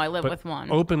 God, no. I live with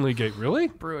one. Openly gay. Really?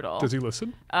 Brutal. Does he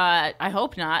listen? I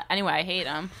hope not. Anyway, I hate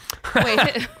him.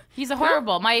 Wait. He's a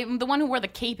horrible. The one who wore the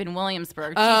cape in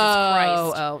Williamsburg. Jesus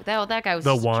Christ. That guy was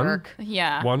the just one? a jerk.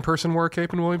 Yeah. One person wore a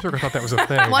cape in Williamsburg? I thought that was a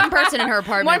thing. One person in her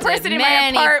apartment. One person in my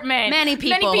apartment. Many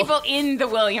people in the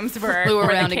Williamsburg flew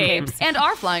around in capes. And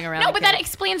are flying around. No, but that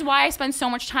explains why I spend so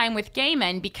much time with gay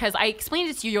men, because I explained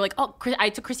it to you. You're like, oh, I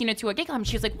took Christina to a gay club. And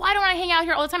she was like, why don't I hang out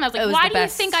here all the time? I was like, why do you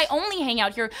think I only hang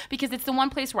out here? Because it's the one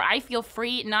place where I feel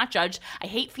free, not judged. I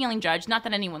hate feeling judged. Not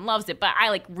that anyone loves it, but I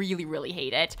like really, really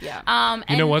hate it. Yeah.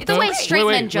 You know what? what? It's the way straight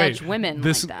men judge women.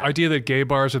 This like that. idea that gay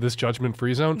bars are this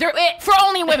judgment-free zone. They're for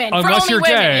only women. Unless for only you're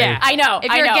women. gay. Yeah, I know.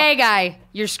 If you're a gay guy,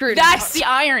 you're screwed. That's the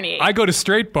irony. I go to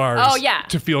straight bars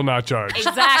to feel not judged.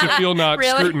 Exactly. To feel not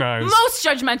Really? scrutinized. Most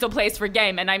judgmental place for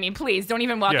gay men. I mean, please don't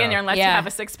even walk in there unless you have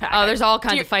a six-pack. Oh, there's all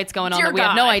kinds of fights going on that we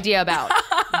have no idea about.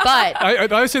 But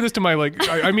I say this to my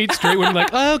I meet straight women like,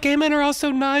 oh, gay men are all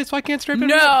so nice. Why can't straight men?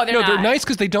 No, they're not. They're nice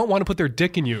because they don't want to put their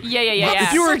dick in you. Yeah.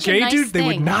 If you were a Such a gay nice dude, they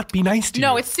would thing. not be nice to you.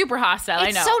 No, it's super hostile. I know.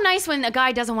 it's so nice when a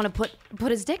guy doesn't want to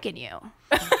put his dick in you.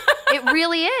 It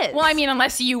really is. Well, I mean,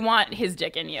 unless you want his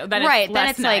dick in you, then right, it's then less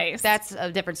it's nice. like that's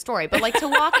a different story. But like to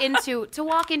walk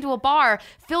into a bar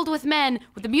filled with men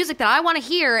with the music that I want to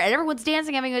hear and everyone's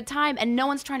dancing, having a good time, and no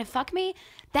one's trying to fuck me.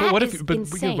 That is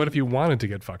insane. What if you wanted to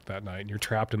get fucked that night and you're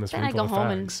trapped in this room Then I full go of home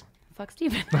fags? and fuck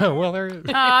Steven. Oh, well, there is.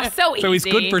 so easy. So he's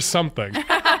good for something.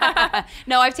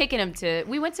 No, I've taken him to.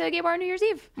 We went to a gay bar on New Year's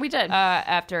Eve. We did.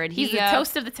 After, and He's the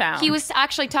toast of the town. He was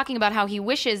actually talking about how he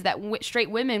wishes that straight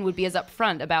women would be as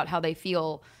upfront about how they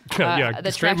feel.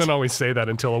 The straight men always say that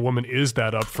until a woman is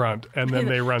that upfront, and then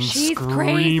they run She's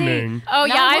screaming. crazy. Oh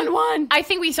yeah, 911. I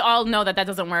think we all know that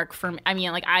doesn't work for me. I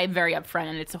mean, like I'm very upfront,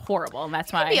 and it's horrible, and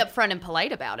that's why Be upfront and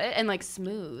polite about it, and like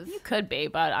smooth. you could be,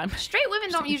 but I'm Straight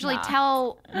women don't usually not.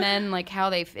 tell men like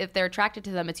how if they're attracted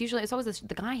to them. It's always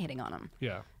the guy hitting on them.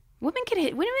 Yeah. Women can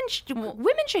hit. Women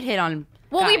should hit on.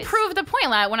 Well, we guys. proved the point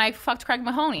when I fucked Craig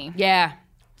Mahoney. Yeah.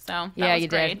 So that Yeah, was you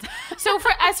great. did. So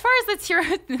as far as the tier,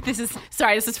 this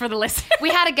is for the listeners. We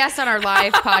had a guest on our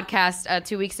live podcast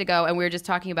 2 weeks ago, and we were just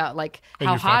talking about like And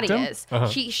how you hot fucked he him? is. Uh-huh.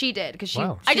 She did because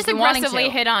Wow. I just been wanting aggressively to.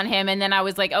 hit on him, and then I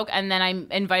was like, okay, and then I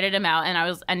invited him out,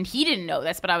 and he didn't know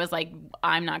this, but I was like,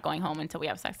 I'm not going home until we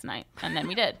have sex tonight, and then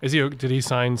we did. Did he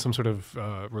sign some sort of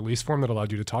release form that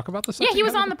allowed you to talk about this? Yeah, he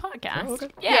was on the podcast. Oh, okay.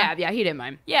 Yeah, he didn't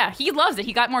mind. Yeah, he loves it.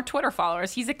 He got more Twitter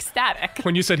followers. He's ecstatic.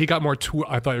 When you said he got more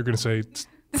I thought you were going to say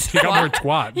he got more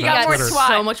twat. He not got more Twitter. twat.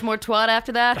 So much more twat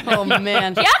after that. Oh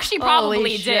man, He actually Holy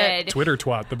probably shit. did. Twitter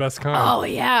twat, the best kind. Oh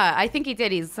yeah, I think he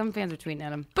did. Some fans are tweeting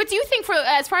at him. But do you think,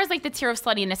 as far as like the tier of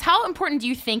sluttiness, how important do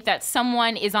you think that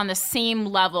someone is on the same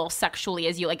level sexually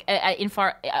as you? Like,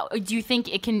 do you think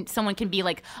someone can be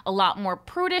like a lot more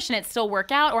prudish and it still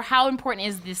work out, or how important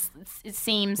is this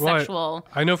same sexual?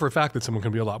 I know for a fact that someone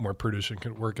can be a lot more prudish and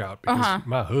can work out because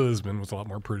my husband was a lot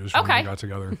more prudish when we got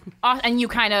together. And you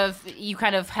kind of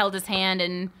held his hand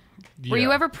and. Were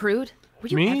you ever prude? Were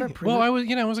you Me? ever prude? Well, I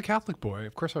was a Catholic boy.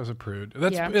 Of course I was a prude.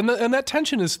 That's Yeah. and that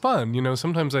tension is fun.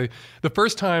 Sometimes the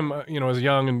first time, I was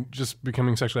young and just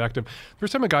becoming sexually active, the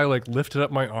first time a guy like lifted up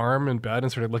my arm in bed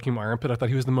and started licking my armpit, I thought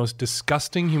he was the most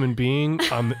disgusting human being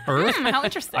on the earth. How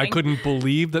interesting. I couldn't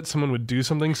believe that someone would do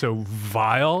something so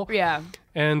vile. Yeah.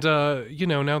 And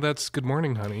now that's good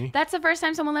morning, honey. That's the first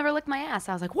time someone ever licked my ass.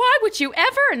 I was like, why would you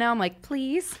ever? And now I'm like,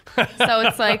 please. So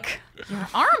it's like,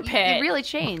 armpit. it really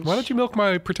changed. Why don't you milk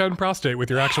my pretend prostate with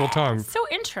your actual tongue? So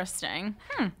interesting.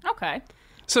 Okay.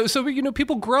 So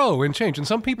people grow and change, and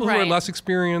some people who are Right. less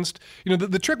experienced,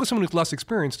 the trick with someone who's less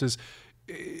experienced is,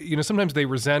 sometimes they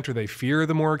resent or they fear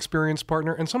the more experienced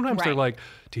partner, and sometimes they're Right. like,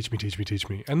 teach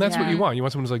me, and that's what Yeah. you want. You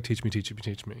want someone who's like, teach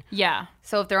me. Yeah.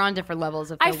 So if they're on different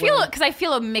levels of I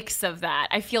feel a mix of that.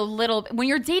 I feel a little when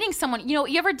you're dating someone. You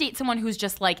ever date someone who's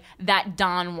just like that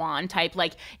Don Juan type?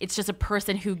 Like it's just a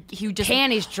person who just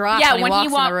panties drop Yeah, when he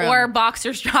walks in the room. or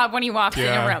boxers drop when he walks in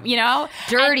Yeah. a room.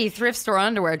 dirty thrift store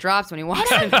underwear drops when he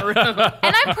walks in the room.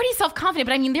 And I'm pretty self-confident,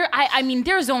 but I mean,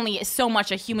 there's only so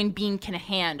much a human being can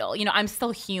handle. I'm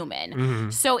still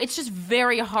human, so it's just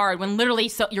very hard when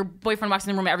literally your boyfriend walks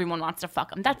in the room, everyone wants to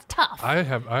fuck him. That's tough.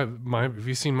 Have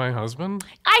you seen my husband?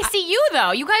 I see you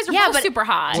though. You guys are both but- super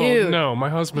hot. Dude. Well, no, my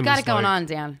husband got is it going like on,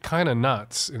 Dan. kind of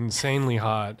nuts, insanely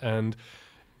hot, and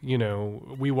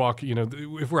we walk,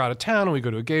 if we're out of town and we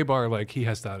go to a gay bar, like he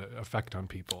has that effect on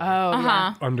people. Oh,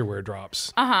 yeah. Underwear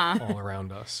drops all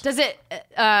around us. Does it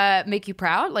make you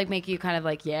proud? Like make you kind of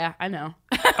like, yeah, I know.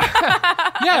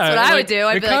 Yeah, That's what I would do.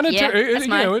 I'd it be like, kinda yeah, that's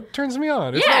mine. it turns me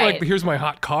on. It's Yeah. not like here's my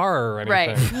hot car or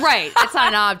anything. Right. It's not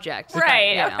an object.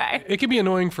 Right. You know. Okay. It can be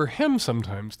annoying for him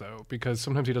sometimes, though, because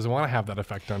sometimes he doesn't want to have that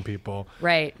effect on people.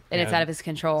 Right. And it's And out of his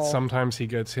control. Sometimes he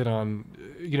gets hit on.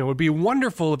 It would be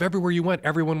wonderful if everywhere you went,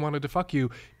 everyone wanted to fuck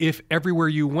you. If everywhere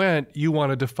you went, you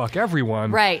wanted to fuck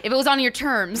everyone. Right. If it was on your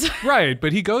terms. Right.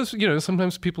 But he goes.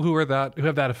 Sometimes people who have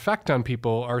that effect on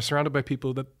people are surrounded by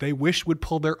people that they wish would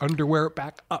pull their underwear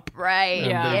back up. Right.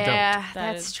 And Yeah, they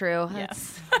that's true.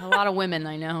 That's a lot of women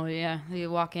I know. Yeah. You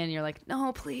walk in, you're like,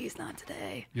 no, please, not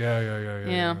today.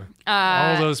 Yeah.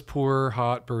 All those poor,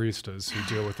 hot baristas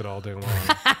who deal with it all day long.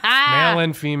 Male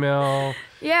and female.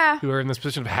 Yeah. Who are in this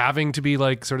position of having to be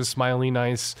like sort of smiley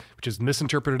nice, which is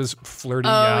misinterpreted as flirty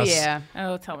Oh, yes. yeah.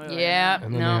 Oh, tell me. Yeah.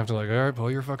 And then they have to like, all right,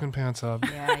 pull your fucking pants up.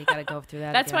 Yeah, you got to go through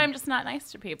that. That's again. why I'm just not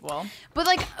nice to people. But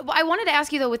like, I wanted to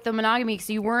ask you though, with the monogamy,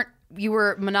 because you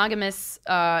were monogamous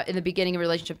in the beginning of a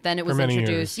relationship, then it was many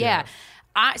introduced. years,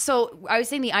 yeah. So I was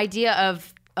saying the idea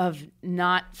of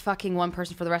not fucking one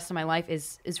person for the rest of my life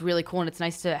is really cool, and it's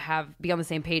nice to be on the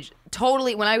same page.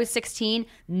 Totally. When I was 16,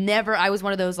 I was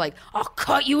one of those like, I'll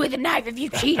cut you with a knife if you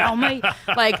cheat on me.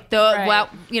 Like well,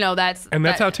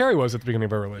 that's how Terry was at the beginning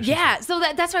of our relationship. Yeah. So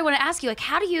that's why I want to ask you, like,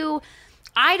 how do you?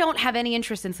 I don't have any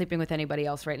interest in sleeping with anybody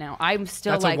else right now. I'm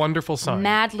still That's a wonderful sign.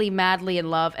 madly in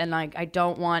love, and like I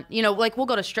don't want, like we'll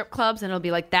go to strip clubs and it'll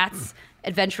be like that's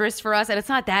adventurous for us, and it's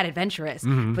not that adventurous,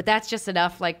 but that's just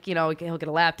enough. Like he'll get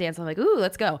a lap dance. I'm like, ooh,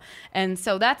 let's go, and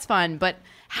so that's fun. But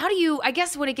how do you? I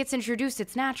guess when it gets introduced,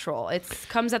 it's natural. It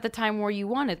comes at the time where you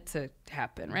want it to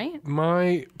happen, right?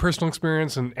 My personal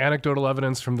experience and anecdotal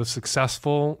evidence from the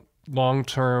successful,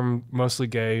 long-term, mostly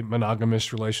gay,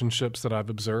 monogamous relationships that I've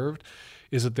observed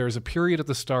is that there's a period at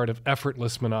the start of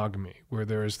effortless monogamy where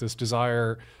there's this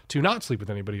desire to not sleep with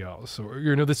anybody else, or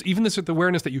this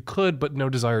awareness that you could but no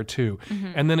desire to.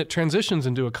 And then it transitions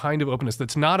into a kind of openness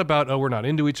that's not about, we're not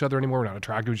into each other anymore, we're not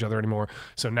attracted to each other anymore,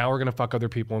 so now we're going to fuck other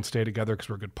people and stay together because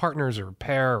we're good partners or a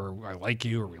pair, or I like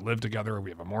you, or we live together, or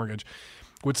we have a mortgage.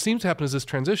 What seems to happen is this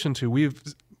transition to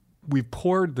we've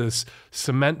poured this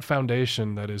cement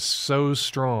foundation that is so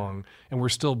strong, and we're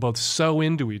still both so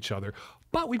into each other,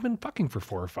 but we've been fucking for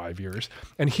 4 or 5 years.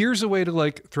 And here's a way to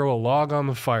like throw a log on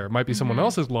the fire. It might be someone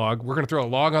else's log. We're going to throw a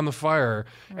log on the fire.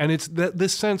 Right. And it's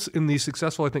this sense in these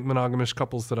successful, I think, monogamous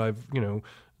couples that I've,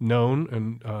 known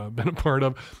and been a part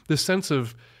of, this sense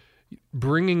of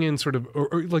bringing in sort of,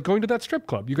 or like going to that strip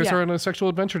club. You guys are on a sexual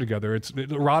adventure together. It's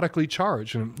erotically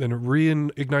charged, and it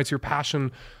reignites your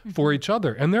passion for each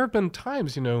other. And there have been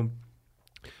times,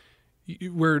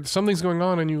 where something's going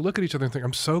on and you look at each other and think,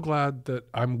 I'm so glad that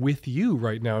I'm with you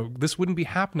right now. This wouldn't be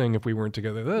happening if we weren't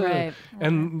together. Right.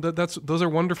 And those are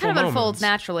wonderful kind of moments. Unfolds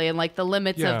naturally, and like the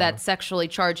limits of that sexually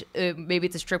charged, maybe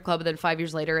it's a strip club, and then 5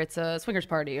 years later it's a swingers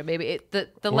party, or maybe the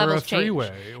levels change.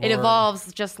 It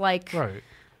evolves just like... Right.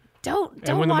 Don't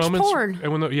watch porn.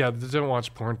 And the don't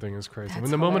watch porn thing is crazy. That's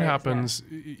when the moment hilarious, happens,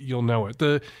 you'll know it.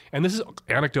 And this is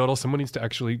anecdotal. Someone needs to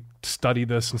actually study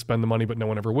this and spend the money, but no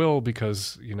one ever will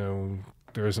because,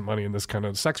 there isn't money in this kind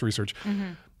of sex research.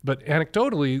 But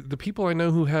anecdotally, the people I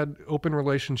know who had open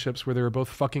relationships where they were both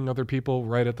fucking other people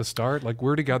right at the start, like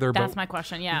we're together. That's my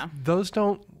question, yeah. Those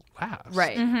don't last.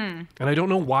 Right. And I don't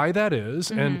know why that is.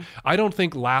 And I don't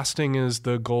think lasting is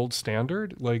the gold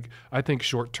standard. Like, I think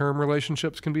short-term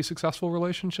relationships can be successful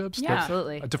relationships. Yeah,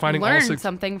 absolutely. Defining learn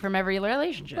something from every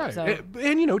relationship. Right. So.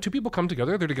 And two people come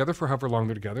together, they're together for however long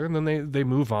they're together, and then they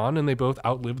move on and they both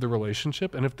outlive the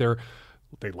relationship. And if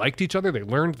they liked each other, they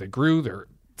learned, they grew, they're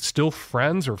still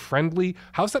friends or friendly,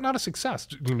 how's that not a success?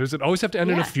 Does it always have to end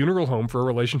in a funeral home for a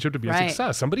relationship to be a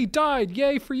success? Somebody died,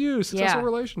 yay for you, successful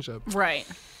relationship. Right.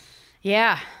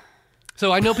 Yeah.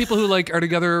 So I know people who are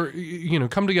together,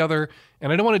 come together,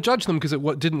 and I don't want to judge them because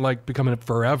it didn't become a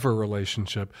forever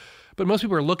relationship. But most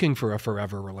people are looking for a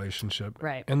forever relationship.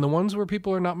 Right. And the ones where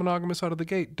people are not monogamous out of the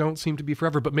gate don't seem to be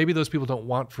forever. But maybe those people don't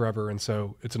want forever, and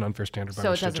so it's an unfair standard by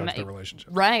which to judge their relationship.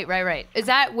 Right. Is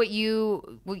that what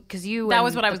because you that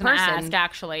was what I was going to ask,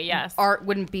 actually, yes. Art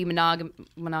wouldn't be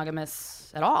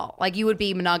monogamous at all. Like, you would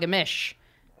be monogamish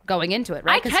going into it,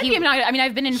 right? I can be monogamous. I mean,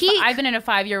 I've been in a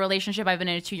 5-year relationship. I've been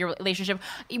in a 2-year relationship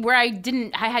where I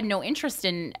had no interest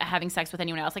in having sex with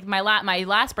anyone else. Like my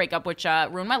last breakup, which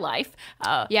ruined my life.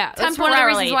 That's one of the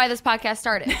reasons why this podcast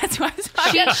started. That's why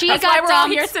we're all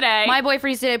here today. My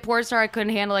boyfriend used to date a porn star. I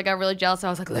couldn't handle it. I got really jealous. I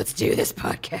was like, let's do this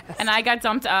podcast. And I got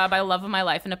dumped by the love of my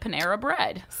life in a Panera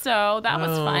Bread. So that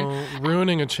was fun.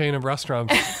 Ruining a chain of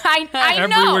restaurants. I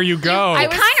know. Everywhere you go. I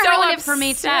was kind of ruined it for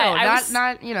me too.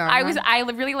 I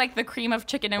really like the cream of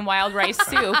chicken and wild rice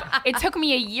soup. It took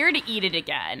me a year to eat it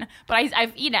again, but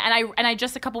I've eaten it. And I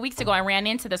just a couple weeks ago I ran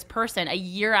into this person a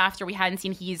year after we hadn't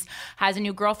seen. He has a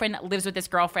new girlfriend, lives with this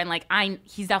girlfriend. Like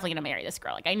he's definitely gonna marry this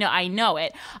girl. Like I know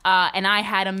it. And I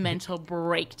had a mental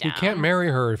breakdown. You can't marry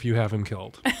her if you have him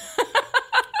killed.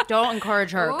 Don't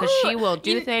encourage her because she will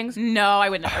do things. No, I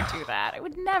would never do that. I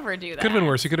would never do that. Could have been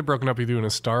worse. You could have broken up with you in a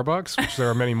Starbucks, which there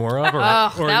are many more of.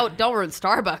 Don't ruin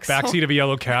Starbucks. Backseat of a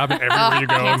yellow cab and everywhere you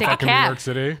go in take a fucking New cab. York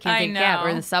City. Can't take a cab. Or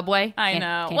in the subway. I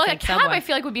know. Can't Well, a take cab subway. I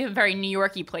feel like would be a very New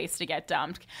Yorky place to get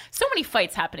dumped. So many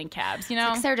fights happen in cabs, you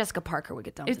know? Like Sarah Jessica Parker would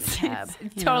get dumped in a cab.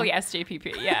 It's totally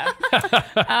SJPP, yeah.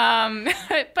 But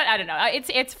I don't know.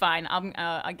 It's fine.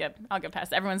 I'll get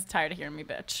past it. Everyone's tired of hearing me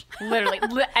bitch. Literally,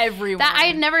 everyone.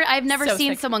 I've never So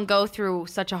seen sick. someone go through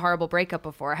such a horrible breakup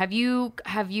before. Have you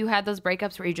had those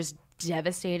breakups where you're just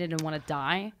devastated and want to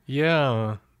die?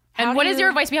 Yeah. And what is your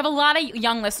advice? We have a lot of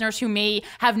young listeners who may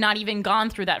have not even gone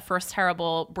through that first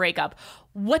terrible breakup.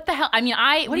 What the hell? I mean,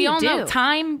 we all know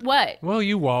time. What? Well,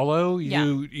 you wallow,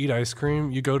 you eat ice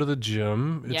cream, you go to the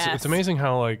gym. It's amazing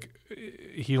how like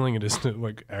healing it is to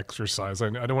like exercise. I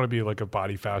don't want to be like a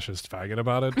body fascist faggot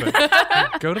about it,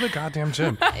 but go to the goddamn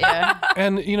gym. Yeah.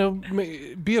 And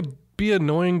be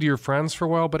annoying to your friends for a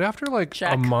while, but after like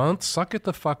a month, suck it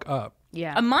the fuck up.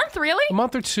 Yeah. A month, really? A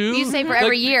month or two. You say for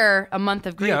every year, a month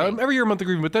of grieving. Yeah, every year a month of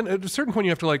grieving. But then at a certain point,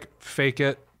 you have to like fake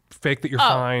that you're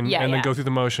fine, and then go through the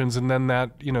motions. And then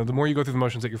that, the more you go through the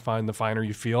motions that you're fine, the finer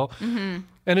you feel. Mm-hmm.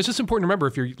 And it's just important to remember,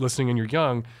 if you're listening and you're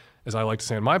young, as I like to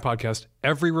say on my podcast,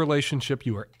 every relationship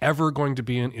you are ever going to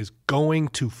be in is going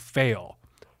to fail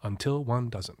until one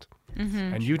doesn't. Mm-hmm.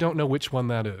 And you don't know which one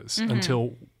that is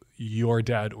until you're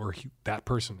dead or that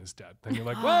person is dead. Then you're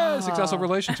like, whoa, successful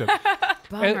relationship.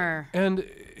 Bummer. And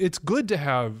it's good to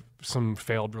have some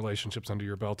failed relationships under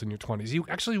your belt in your 20s. You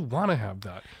actually want to have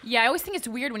that. Yeah, I always think it's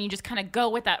weird when you just kind of go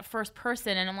with that first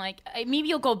person, and I'm like, maybe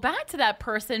you'll go back to that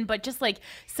person, but just like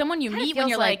someone you meet when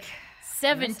you're like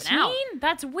 17,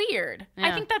 that's weird. Yeah.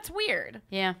 I think that's weird.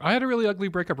 Yeah. I had a really ugly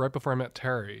breakup right before I met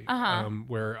Terry,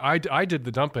 where I did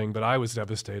the dumping, but I was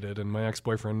devastated, and my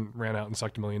ex-boyfriend ran out and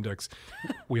sucked a million dicks.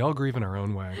 We all grieve in our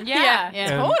own way. Yeah.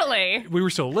 Totally. We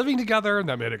were still living together, and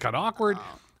that made it kind of awkward.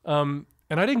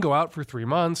 And I didn't go out for 3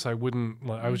 months. I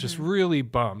was just really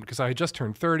bummed because I had just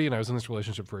turned 30 and I was in this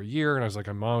relationship for a year, and I was like,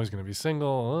 I'm always going to be single.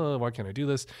 Oh, why can't I do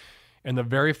this? And the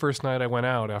very first night I went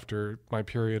out after my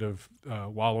period of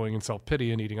wallowing in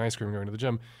self-pity and eating ice cream and going to the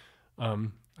gym,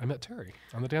 I met Terry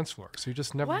on the dance floor. So you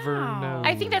just never know.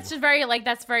 I think that's just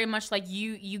very much like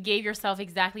you gave yourself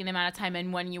exactly the amount of time,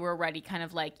 and when you were ready, kind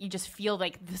of like you just feel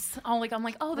like this.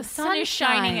 The sun is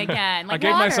shining again. Like I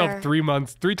gave myself 3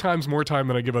 months, 3 times more time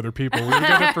than I give other people. We were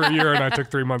together for a year, and I took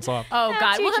 3 months off. Oh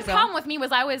God! Well, the problem with me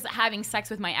was I was having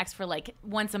sex with my ex for like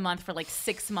once a month for like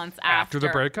 6 months after the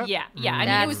breakup. Yeah.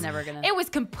 I mean, it was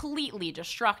completely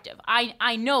destructive.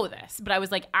 I know this, but I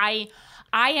was like,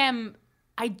 I'm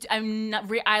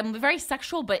very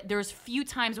sexual, but there's few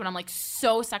times when I'm like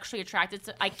so sexually attracted.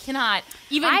 So I cannot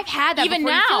even. I've had that even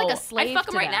before. now. You feel like a slave I fuck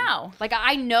him to right them. now. Like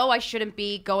I know I shouldn't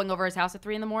be going over his house at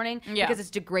 3 a.m. Yeah. because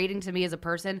it's degrading to me as a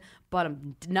person. But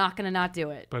I'm not gonna not do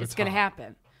it. But it's gonna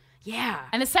happen. Yeah.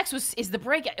 And the sex is the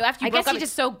break after you broke up.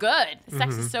 It's so good. The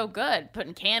sex is so good.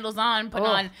 Putting candles on, putting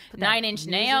on 9-inch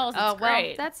nails. It's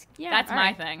great. That's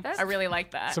my thing. I really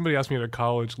like that. Somebody asked me at a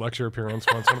college lecture appearance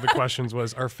once. One of the questions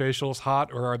was, "Are facials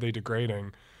hot or are they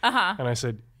degrading?" And I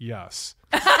said, "Yes."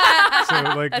 So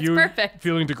like you perfect.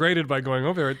 feeling degraded by going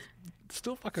over there, it's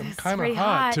still fucking kind pretty of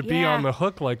hot hot, to be on the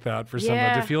hook like that for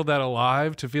someone, to feel that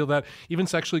alive, to feel that even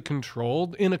sexually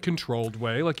controlled in a controlled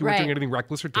way, like you weren't doing anything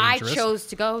reckless or dangerous. I chose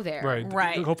to go there.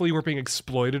 Right. Hopefully you weren't being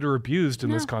exploited or abused in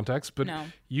this context, but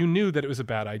you knew that it was a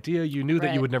bad idea. You knew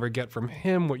that you would never get from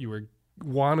him what you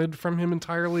wanted from him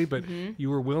entirely, but you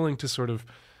were willing to sort of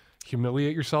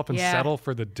humiliate yourself and settle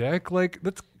for the dick. Like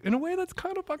that's in a way that's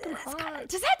kind of fucking hot.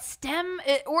 Does that stem,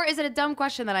 or is it a dumb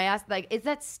question that I asked? Like, is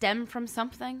that stem from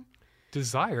something?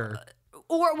 Desire.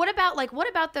 Or what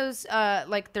about those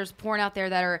like there's porn out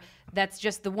there that's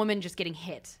just the woman just getting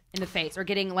hit in the face or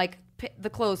getting like the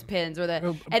clothespins or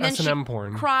the and then S&M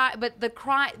porn.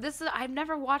 I've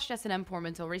never watched S&M porn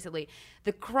until recently.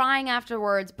 The crying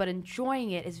afterwards but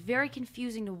enjoying it is very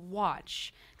confusing to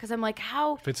watch because I'm like,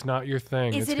 how if it's not your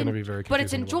thing, it's going to be very confusing. But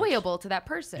it's enjoyable to that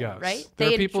person, right?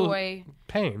 They enjoy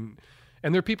pain.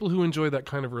 And there are people who enjoy that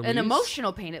kind of release. An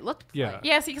emotional pain, it looked like.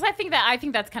 Yeah, see, because I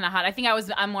think that's kind of hot.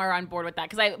 I'm more on board with that.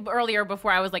 Because earlier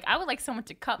before I was like, I would like someone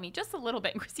to cut me just a little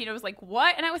bit. And Christina was like,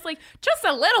 what? And I was like, just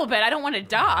a little bit. I don't want to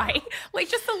die. Like,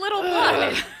 just a little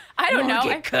bit. I don't know.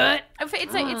 Get cut.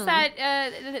 It's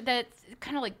that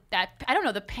kind of like that. I don't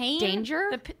know, the pain. Danger?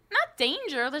 Not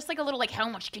danger. There's like a little like, how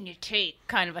much can you take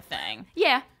kind of a thing.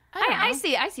 Yeah. I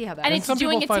see how that and is. it's some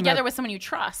doing people it find together that- with someone you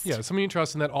trust. Yeah, someone you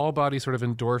trust, and that all body sort of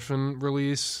endorphin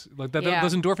release, like that. Yeah.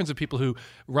 Those endorphins that people who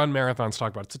run marathons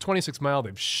talk about. It's a 26-mile.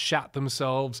 They've shat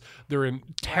themselves. They're in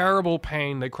terrible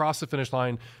pain. They cross the finish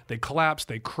line. They collapse.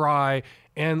 They cry,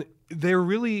 and they're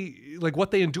really like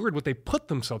what they endured, what they put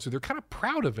themselves through. They're kind of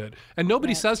proud of it, and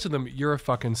nobody says to them, "You're a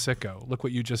fucking sicko. Look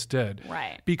what you just did."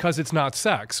 Right. Because it's not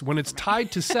sex. When it's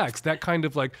tied to sex, that kind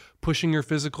of like pushing your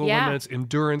physical limits,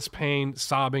 endurance, pain,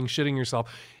 sobbing, shitting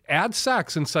yourself. Add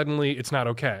sex and suddenly it's not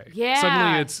okay. Yeah.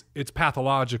 Suddenly it's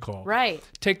pathological. Right.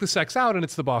 Take the sex out and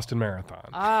it's the Boston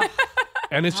Marathon.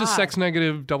 And it's just sex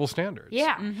negative double standards.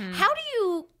 Yeah. How do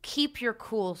you keep your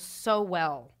cool so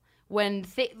well? When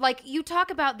like you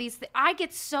talk about these, I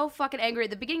get so fucking angry. At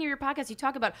the beginning of your podcast, you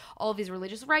talk about all of these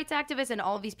religious rights activists and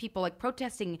all of these people like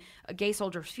protesting a gay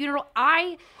soldier's funeral.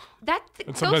 And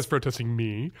sometimes protesting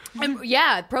me.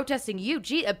 Protesting you.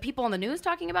 Gee, people on the news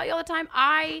talking about you all the time.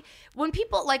 When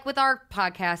people like with our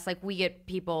podcast, like we get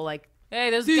people like, hey,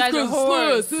 those guys are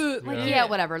whores. Like, yeah,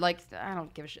 whatever. Like, I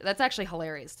don't give a shit. That's actually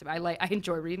hilarious to me. I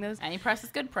enjoy reading those. Any press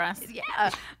is good press.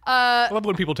 Yeah. I love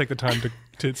when people take the time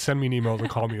to send me an email to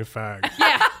call me a fag.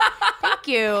 Yeah. Thank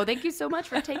you. Thank you so much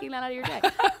for taking that out of your day.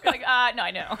 You're like, no,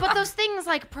 I know. But those things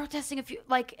like protesting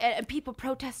people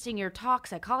protesting your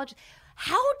talks at college.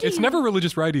 It's never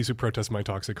religious righties who protest my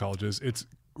talks at colleges. It's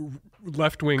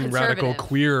left-wing, radical, Conservative.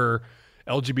 queer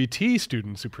LGBT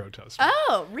students who protest.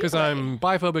 Oh, really? Because I'm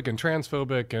biphobic and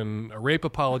transphobic and a rape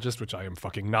apologist, which I am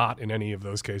fucking not in any of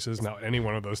those cases, not any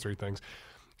one of those three things.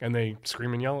 And they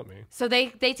scream and yell at me. So they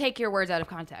take your words out of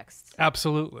context.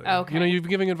 Absolutely. Okay. You know, you've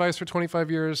been giving advice for 25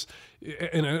 years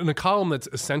in a column that's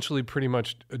essentially pretty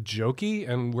much jokey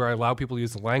and where I allow people to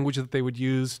use the language that they would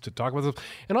use to talk about stuff.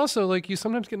 And also, like, you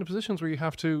sometimes get into positions where you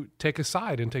have to take a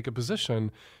side and take a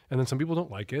position, and then some people don't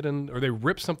like it, or they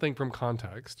rip something from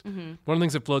context. One of the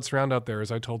things that floats around out there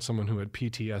is I told someone who had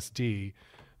PTSD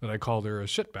that I called her a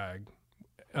shitbag.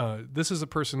 This is a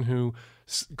person who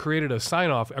created a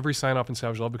sign-off. Every sign-off in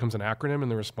Savage Love becomes an acronym in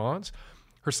the response.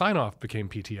 Her sign-off became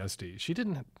PTSD. She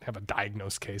didn't have a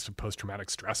diagnosed case of post-traumatic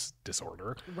stress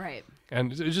disorder. Right.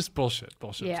 And it's just bullshit.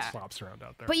 Yeah. Flops around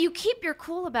out there. But you keep your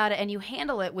cool about it and you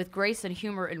handle it with grace and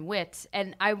humor and wit.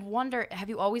 And I wonder, have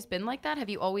you always been like that? Have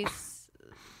you always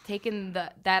taken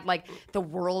the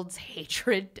world's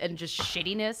hatred and just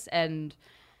shittiness and...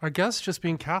 I guess just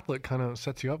being Catholic kind of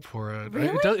sets you up for it.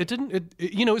 Really? It didn't.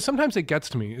 You know, sometimes it gets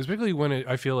to me, especially when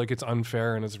I feel like it's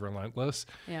unfair and it's relentless.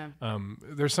 Yeah.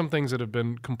 There's some things that have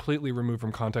been completely removed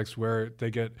from context where they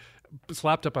get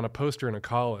slapped up on a poster in a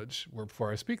college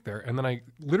before I speak there, and then I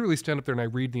literally stand up there and I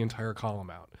read the entire column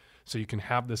out, so you can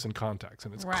have this in context,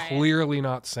 and it's clearly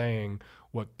not saying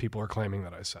what people are claiming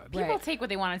that I said. People take what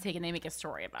they want to take and they make a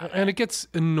story about it. And it gets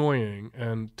annoying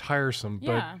and tiresome.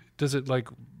 Yeah. But does it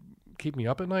keep me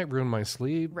up at night, ruin my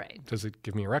sleep? Right. Does it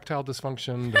give me erectile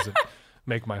dysfunction? Does it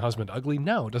make my husband ugly?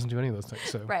 No, it doesn't do any of those things.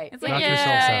 So It's like, knock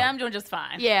yourselves out. I'm doing just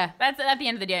fine. Yeah. That's at the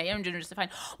end of the day, I'm doing just fine.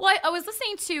 Well, I was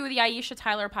listening to the Aisha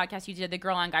Tyler podcast you did, the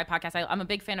Girl on Guy podcast. I'm a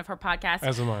big fan of her podcast.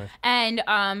 As am I.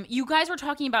 And you guys were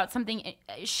talking about something.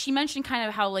 She mentioned kind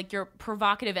of how like you're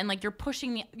provocative and like you're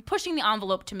pushing the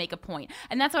envelope to make a point.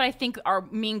 And that's what I think our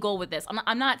main goal with this.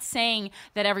 I'm not saying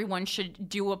that everyone should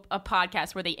do a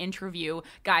podcast where they interview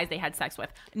guys they had sex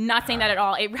with. Not saying that at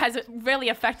all. It has really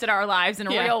affected our lives in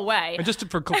a real way. And just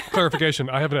for clarification,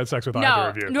 I haven't had sex with either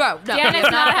of you. No. Dan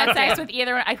has not had sex with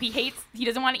either one. He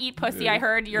doesn't want to eat pussy. I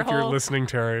heard your If you're whole... listening,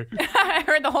 Terry. I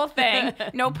heard the whole thing.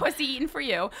 No pussy eaten for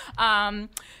you.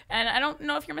 And I don't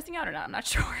know if you're missing out or not. I'm not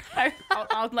sure.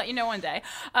 I'll let you know one day.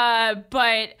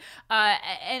 But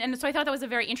so I thought that was a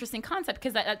very interesting concept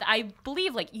because I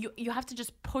believe like you have to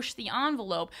just push the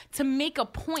envelope to make a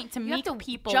point, to make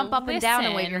people jump up listen. and down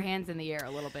and wave your hands in the air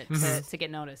a little bit to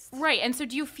get noticed. Right. And so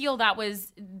do you feel that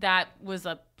was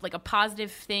a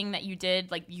positive thing that you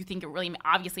did? Like you think it really,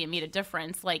 obviously it made a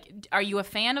difference. Like, are you a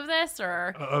fan of this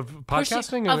or of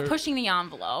podcasting? Pushing the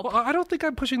envelope? Well, I don't think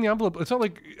I'm pushing the envelope. It's not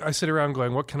like I sit around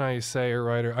going, what can I say or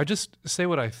write? I just say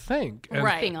what I think. And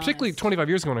Right. particularly 25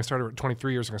 years ago when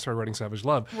 23 years ago, I started writing Savage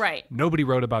Love. Right. Nobody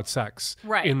wrote about sex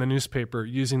Right. in the newspaper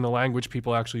using the language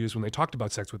people actually use when they talked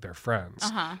about sex with their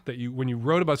friends. That when you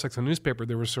wrote about sex in the newspaper,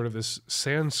 there was sort of this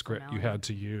Sanskrit you had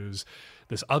to use,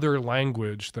 this other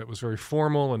language that was very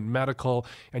formal and medical,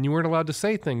 and you weren't allowed to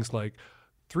say things like,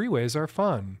 3 ways are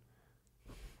fun.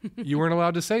 You weren't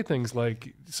allowed to say things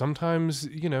like, sometimes,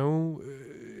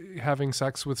 having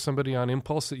sex with somebody on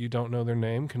impulse that you don't know their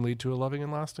name can lead to a loving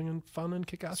and lasting and fun and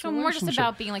kick-ass So relationship. more just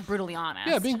about being like brutally honest.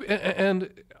 Yeah,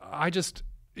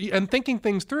 and thinking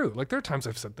things through. Like there are times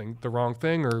I've said the wrong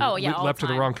thing or leapt to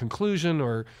the wrong conclusion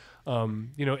or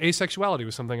Asexuality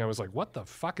was something I was like, what the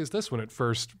fuck is this, when it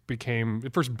first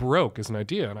broke as an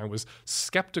idea. And I was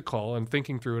skeptical and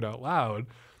thinking through it out loud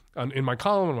in my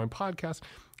column, on my podcast.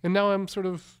 And now I'm sort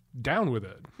of down with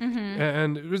it.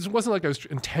 And it wasn't like I was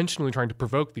intentionally trying to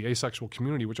provoke the asexual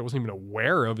community, which I wasn't even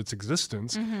aware of its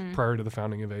existence prior to the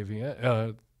founding of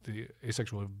AVN, the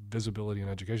Asexual Visibility and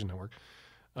Education Network.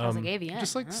 I was like, AVN.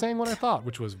 Just saying what I thought,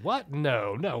 which was, what?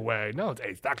 No way. No, it's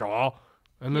asexual.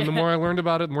 And then the more I learned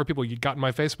about it, the more people got in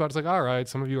my face about it. It's like, all right,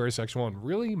 some of you are asexual and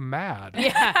really mad.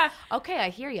 Yeah. Okay, I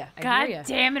hear you. God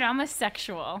damn it, I'm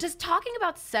asexual. Does talking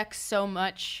about sex so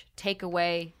much take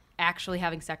away actually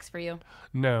having sex for you?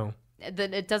 No.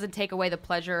 It doesn't take away the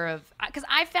pleasure of... Because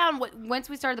I found once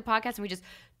we started the podcast and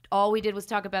all we did was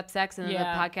talk about sex, and then the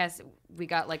podcast, we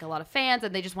got like a lot of fans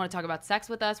and they just want to talk about sex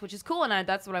with us, which is cool, and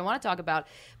that's what I want to talk about.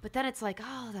 But then it's like,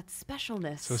 oh, that's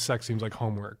specialness. So sex seems like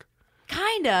homework.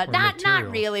 Kinda.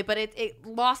 Not really, but it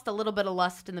lost a little bit of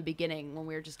lust in the beginning when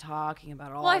we were just talking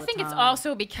about it all the time. Well, I think it's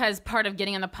also because part of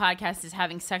getting on the podcast is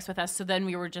having sex with us, so then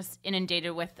we were just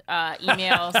inundated with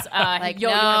emails like, yo,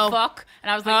 you wanna fuck?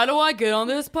 And I was like, how do I get on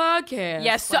this podcast?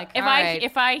 Yeah, so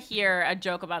if I hear a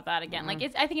joke about that again, like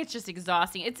I think it's just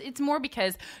exhausting. It's more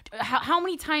because how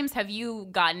many times have you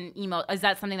gotten email? Is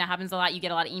that something that happens a lot? You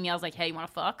get a lot of emails like, hey, you wanna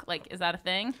fuck? Like, is that a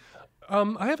thing?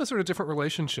 I have a sort of different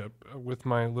relationship with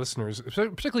my listeners,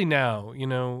 particularly now.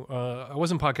 I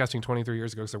wasn't podcasting 23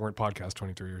 years ago because there weren't podcasts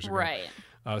 23 years ago. Right.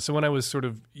 So when I was sort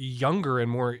of younger and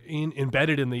more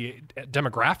embedded in the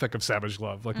demographic of Savage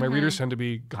Love, like my readers tend to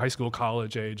be high school,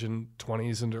 college age, and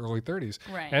 20s into early 30s,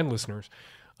 and listeners.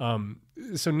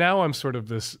 So now I'm sort of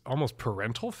this almost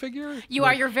parental figure.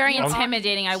 You're very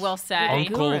intimidating, I will say.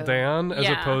 Uncle Dan, as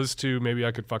opposed to maybe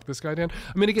I could fuck this guy Dan.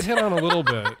 I mean, it get hit on a little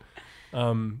bit.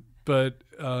 But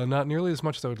not nearly as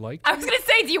much as I would like to. I was going to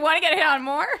say, do you want to get hit on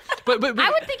more? But I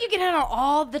would think you get hit on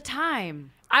all the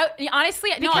time. Honestly,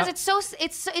 because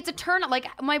it's a turn. Like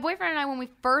my boyfriend and I, when we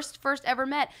first ever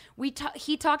met,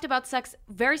 he talked about sex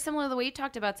very similar to the way you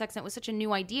talked about sex, and it was such a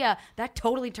new idea that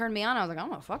totally turned me on. I was like, I'm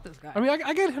gonna fuck this guy. I mean,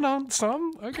 I get hit on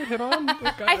some. I get hit on.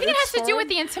 I think it has to do with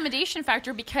the intimidation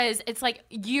factor, because it's like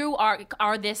you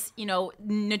are this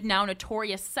now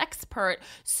notorious sexpert.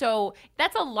 So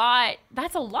that's a lot.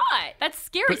 That's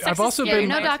scary. But I've also been, you're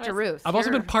no Dr. Ruth. I've also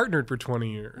been partnered for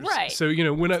 20 years. Right. So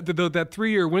when that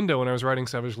 3-year window when I was writing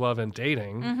Savage Love and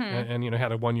dating, and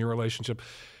had a 1-year relationship,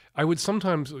 I would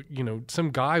sometimes, some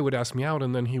guy would ask me out,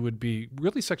 and then he would be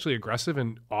really sexually aggressive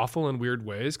and awful in weird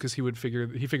ways, because he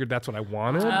figured that's what I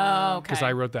wanted. Oh, okay. Because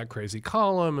I wrote that crazy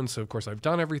column, and so of course I've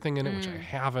done everything in it, which I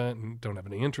haven't, and don't have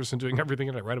any interest in doing everything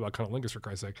in it. I write about cunnilingus, for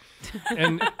Christ's sake,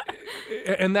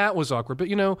 and that was awkward. But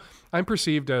I'm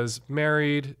perceived as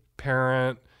married,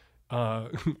 parent,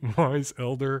 wise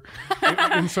elder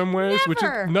in some ways, which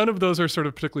none of those are sort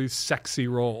of particularly sexy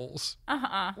roles.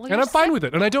 Well, and I'm fine with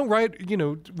it. And I don't write,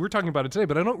 we're talking about it today,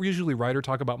 but I don't usually write or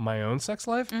talk about my own sex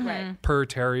life per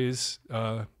Terry's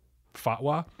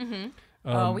fatwa.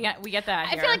 We get that.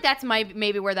 I feel like that's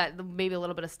maybe where that maybe a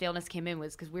little bit of staleness came in,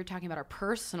 was because we were talking about our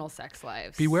personal sex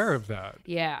lives. Beware of that.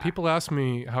 Yeah. People ask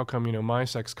me how come my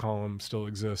sex column still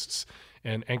exists,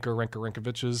 and Anka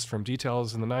Renkovich's from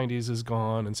Details in the 90s is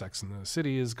gone, and Sex in the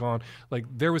City is gone. Like,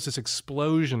 there was this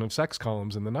explosion of sex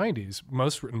columns in the 90s,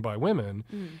 most written by women.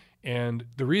 And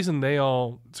the reason they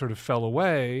all sort of fell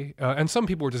away, and some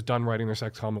people were just done writing their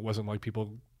sex column. It wasn't like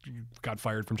people got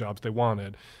fired from jobs they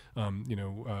wanted.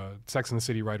 Sex in the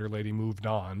City writer lady moved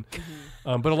on.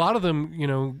 But a lot of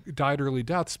them, died early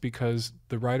deaths because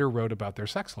the writer wrote about their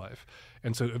sex life.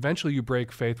 And so eventually you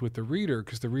break faith with the reader,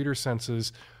 because the reader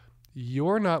senses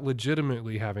you're not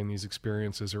legitimately having these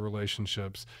experiences or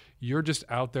relationships. You're just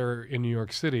out there in New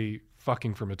York City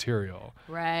fucking for material.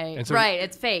 Right. And so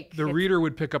it's fake. The reader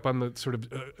would pick up on the sort of,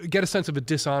 get a sense of a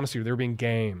dishonesty. They're being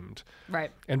gamed.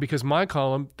 Right. And because my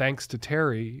column, thanks to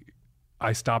Terry,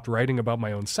 I stopped writing about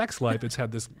my own sex life. It's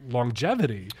had this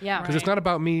longevity. Yeah. Because it's not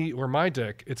about me or my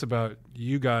dick. It's about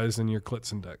you guys and your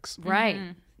clits and dicks.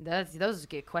 Right. Those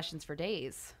get questions for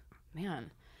days.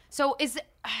 Man. So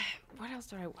what else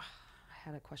do I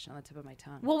had a question on the tip of my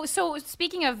tongue. Well, so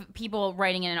speaking of people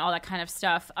writing in and all that kind of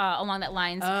stuff along that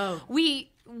lines, we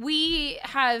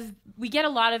get a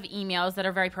lot of emails that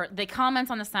are very they comment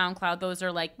on the SoundCloud. Those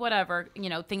are like whatever,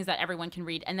 things that everyone can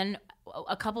read. And then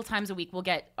a couple times a week we'll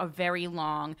get a very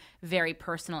long, very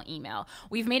personal email.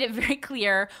 We've made it very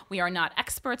clear we are not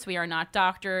experts, we are not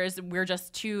doctors, we're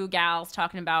just two gals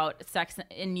talking about sex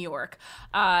in New York.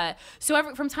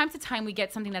 So from time to time we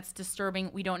get something that's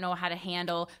disturbing, we don't know how to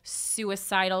handle,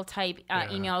 suicidal type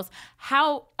emails.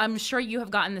 How, I'm sure you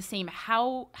have gotten the same,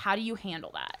 how do you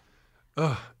handle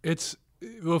that?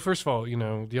 Well, first of all, you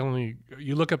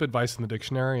look up advice in the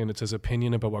dictionary and it says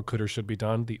opinion about what could or should be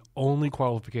done. The only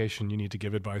qualification you need to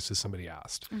give advice is somebody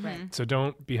asked. Right. So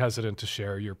don't be hesitant to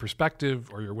share your perspective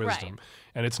or your wisdom. Right.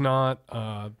 And it's not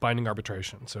binding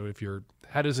arbitration. So if your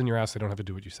head is in your ass, they don't have to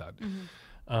do what you said.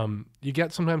 You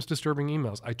get sometimes disturbing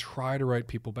emails. I try to write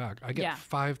people back. I get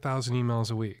 5,000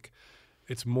 emails a week.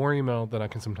 It's more email than I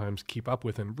can sometimes keep up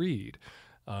with and read.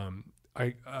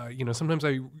 Sometimes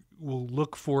I will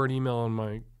look for an email on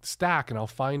my stack and I'll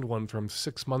find one from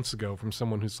 6 months ago from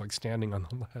someone who's like standing on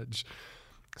the ledge,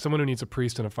 someone who needs a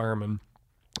priest and a fireman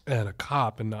and a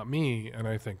cop and not me. And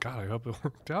I think, God, I hope it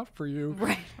worked out for you.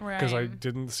 Right. Because I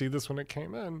didn't see this when it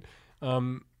came in.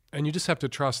 And you just have to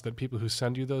trust that people who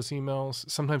send you those emails,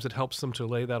 sometimes it helps them to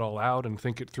lay that all out and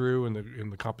think it through in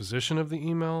the composition of the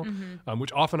email,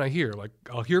 which often I hear. Like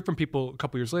I'll hear from people a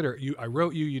couple years later, I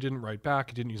wrote you didn't write back,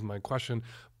 you didn't use my question,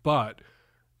 but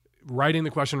writing the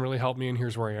question really helped me and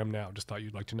here's where I am now. Just thought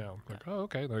you'd like to know. Like, oh,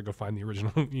 okay. Then I go find the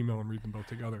original email and read them both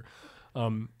together.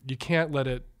 You can't let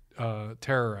it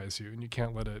terrorize you, and you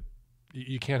can't let it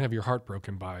you can't have your heart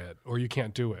broken by it, or you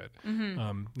can't do it.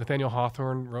 Nathaniel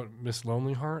Hawthorne wrote Miss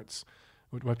Lonely Hearts,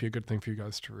 which might be a good thing for you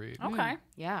guys to read. Okay.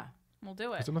 Yeah. We'll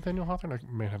do it. Is it Nathaniel Hawthorne? I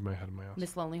may have my head in my ass.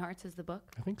 Miss Lonely Hearts is the book?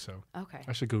 I think so. Okay.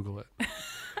 I should Google it.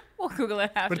 We'll Google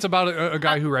it after. But it's about a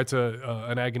guy who writes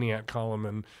an agony aunt column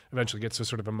and eventually gets so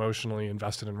sort of emotionally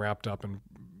invested and wrapped up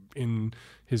in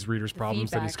his readers'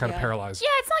 problems that he's kind of paralyzed. Yeah,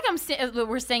 it's not like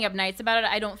we're staying up nights about it.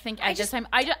 I don't think I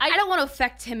don't want to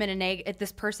affect him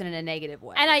this person in a negative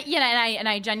way. And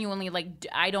I genuinely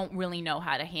I don't really know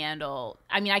how to handle.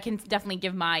 I mean, I can definitely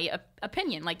give my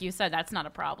opinion, like you said. That's not a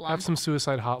problem. Have some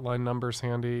suicide hotline numbers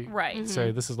handy. Right.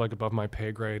 Say this is like above my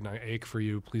pay grade, and I ache for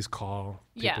you. Please call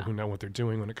people who know what they're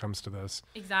doing when it comes to this.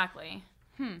 Exactly.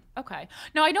 Okay.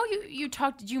 No, I know you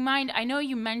talked. Did you mind? I know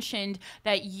you mentioned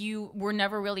that you were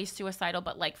never really suicidal,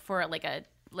 but for a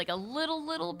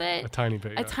little bit, a tiny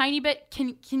bit. A tiny bit.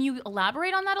 Can you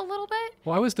elaborate on that a little bit?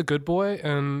 Well, I was the good boy,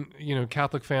 and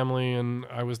Catholic family, and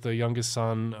I was the youngest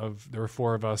son there were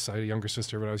 4 of us. I had a younger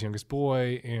sister, but I was the youngest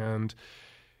boy, and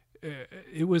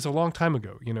it was a long time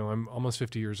ago. I'm almost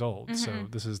 50 years old, so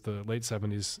this is the late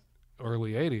 70s,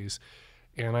 early 80s,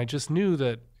 and I just knew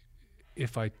that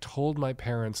if I told my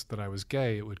parents that I was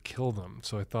gay, it would kill them.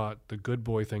 So I thought the good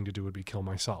boy thing to do would be kill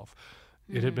myself.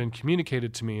 It had been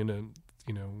communicated to me in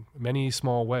many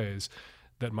small ways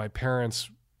that my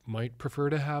parents might prefer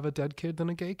to have a dead kid than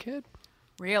a gay kid.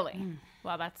 Really?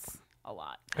 Well, that's a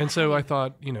lot. And so I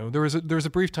thought, there was a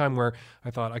brief time where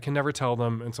I thought I can never tell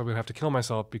them, and so I'm gonna have to kill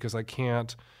myself because I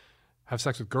can't have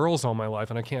sex with girls all my life,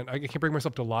 and I can't bring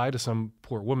myself to lie to some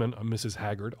poor woman, Mrs.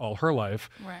 Haggard, all her life.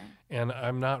 Right. And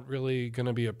I'm not really going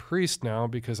to be a priest now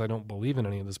because I don't believe in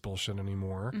any of this bullshit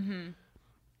anymore.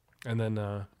 And then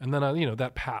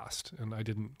that passed, and I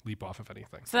didn't leap off of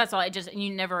anything. So that's all. You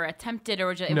never attempted,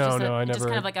 or just, I never. Just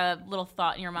kind of like a little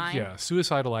thought in your mind. Yeah,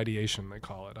 suicidal ideation they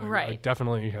call it. I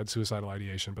definitely had suicidal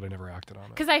ideation, but I never acted on it.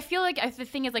 Because I feel like the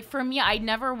thing is, for me, I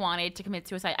never wanted to commit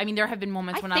suicide. I mean, there have been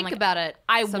moments when I'm think about it.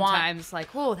 Sometimes,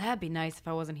 oh, that'd be nice if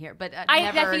I wasn't here. But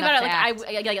I think about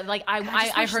it.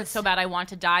 I hurt so bad I want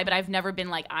to die, but I've never been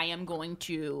like I am going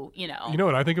to. You know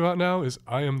what I think about now is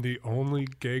I am the only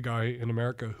gay guy in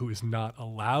America who is not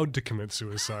allowed to commit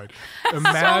suicide.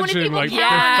 Imagine the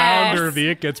founder of the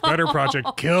It Gets Better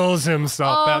Project kills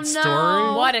himself.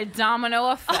 Story. What a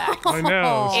domino effect. I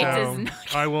know.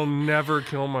 So I will never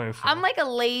kill myself. I'm like a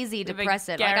lazy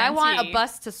depressant. I want a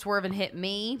bus to swerve and hit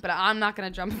me, but I'm not going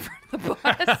to jump in front of the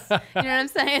bus. You know what I'm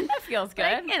saying? That feels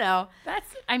good.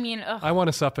 That's. I mean, I want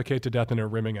to suffocate to death in a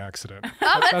rimming accident.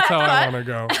 That's how I want to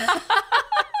go.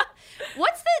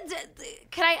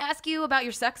 Can I ask you about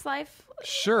your sex life?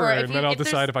 Sure, and then I'll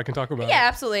decide if I can talk about it. Yeah,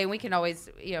 absolutely. And we can always,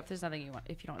 if there's nothing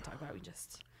if you don't want to talk about it,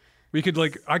 we could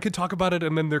I could talk about it,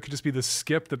 and then there could just be this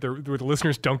skip that where the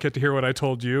listeners don't get to hear what I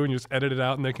told you, and you just edit it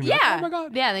out, and they can be like, oh my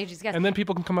God. Yeah, they just guess. And then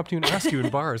people can come up to you and ask you in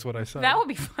bars what I said. That would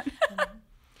be fun.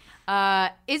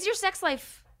 Is your sex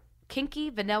life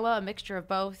kinky, vanilla, a mixture of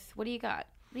both? What do you got?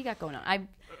 What do you got going on?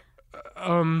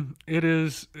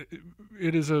 It's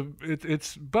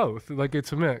both.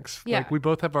 It's a mix. Yeah. We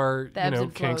both have our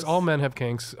kinks. All men have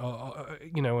kinks.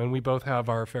 And we both have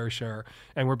our fair share.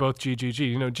 And we're both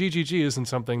GGG. GGG isn't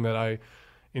something that I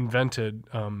invented.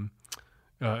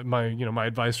 My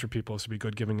advice for people is to be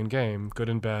good, giving, and game. Good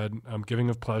in bed, giving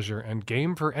of pleasure, and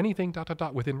game for anything. ...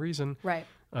 within reason. Right.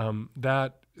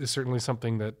 That is certainly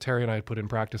something that Terry and I had put in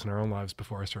practice in our own lives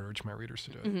before I started urging my readers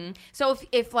to do it. Mm-hmm. So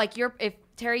if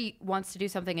Terry wants to do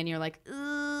something and you're like,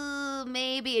 ooh,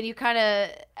 maybe, and you kind of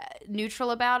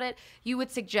neutral about it, you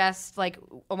would suggest, like,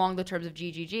 along the terms of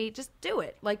GGG, just do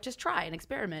it. Like, just try and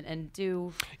experiment and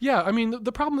do. Yeah, I mean,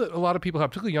 the problem that a lot of people have,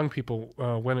 particularly young people,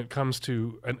 when it comes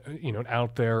to an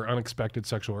out there, unexpected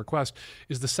sexual request,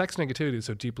 is the sex negativity that's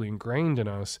so deeply ingrained in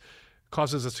us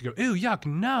causes us to go, ew, yuck,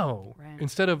 no. Right.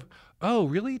 Instead of, oh,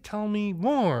 really? Tell me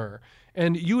more.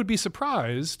 And you would be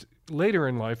surprised later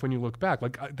in life when you look back,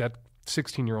 like that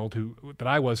 16-year-old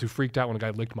who freaked out when a guy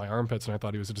licked my armpits and I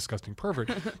thought he was a disgusting pervert.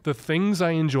 The things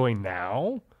I enjoy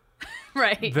now,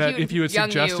 right? That if you had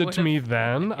suggested to me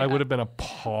then, I would have been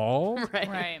appalled.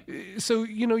 Right. So,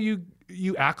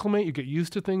 you acclimate, you get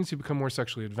used to things, you become more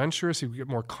sexually adventurous, you get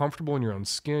more comfortable in your own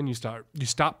skin, you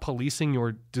stop policing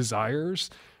your desires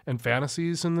and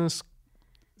fantasies in this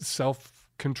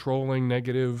self-controlling,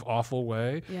 negative, awful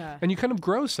way. Yeah. And you kind of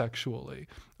grow sexually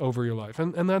over your life.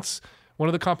 And that's one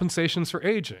of the compensations for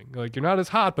aging. Like, you're not as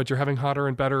hot, but you're having hotter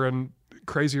and better and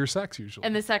crazier sex usually.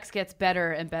 And the sex gets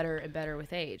better and better and better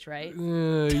with age, right? Yeah.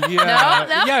 No?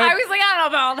 Yeah. I was like, I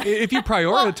don't know about If you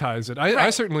prioritize it. I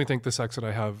right. certainly think the sex that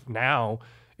I have now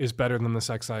is better than the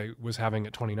sex I was having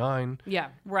at 29. Yeah.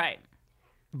 Right.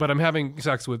 But I'm having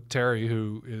sex with Terry,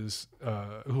 who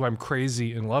I'm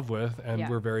crazy in love with, and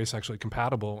we're very sexually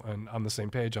compatible and on the same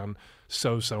page on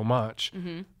so much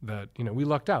that, we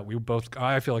lucked out.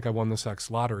 I feel like I won the sex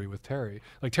lottery with Terry.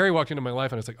 Like, Terry walked into my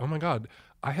life and it's like, oh my God,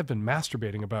 I have been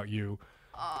masturbating about you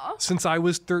since I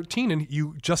was 13 and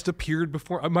you just appeared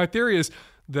before. My theory is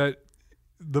that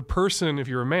the person, if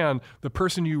you're a man, the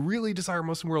person you really desire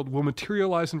most in the world will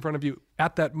materialize in front of you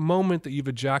at that moment that you've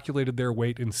ejaculated their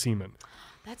weight in semen.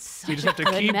 That's such So you just have to a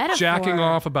good keep metaphor. jacking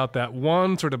off about that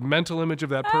one sort of mental image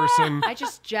of that person. I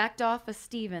just jacked off a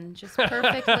Steven just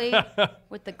perfectly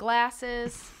with the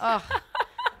glasses. Oh,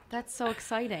 that's so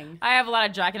exciting. I have a lot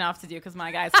of jacking off to do because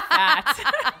my guy's fat.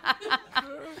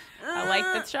 I like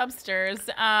the chubsters.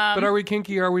 But are we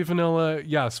kinky? Are we vanilla?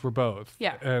 Yes, we're both.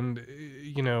 Yeah. And,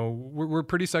 we're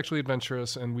pretty sexually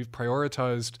adventurous, and we've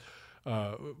prioritized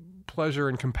pleasure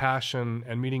and compassion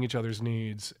and meeting each other's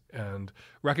needs and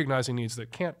recognizing needs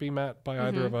that can't be met by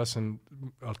either of us, and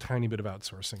a tiny bit of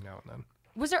outsourcing now and then.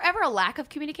 Was there ever a lack of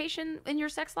communication in your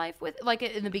sex life with, like,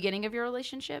 in the beginning of your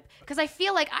relationship? Because I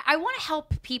feel like I want to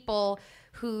help people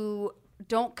who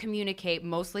don't communicate,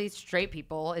 mostly straight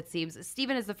people, it seems.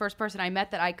 Steven is the first person I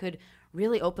met that I could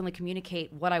really openly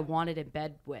communicate what I wanted in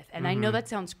bed with. And I know that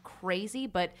sounds crazy,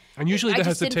 but and usually I the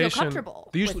just hesitation, didn't feel comfortable.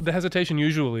 The hesitation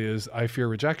usually is I fear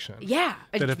rejection. Yeah,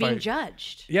 That it's if being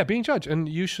judged. Yeah, being judged. And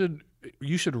you should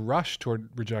rush toward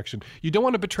rejection. You don't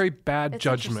want to betray bad It's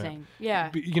judgment. interesting. Yeah.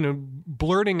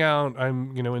 Blurting out,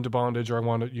 I'm, into bondage, or I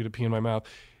want you to pee in my mouth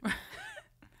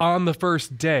on the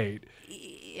first date.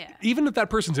 Yeah. Even if that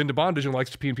person's into bondage and likes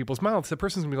to pee in people's mouths, that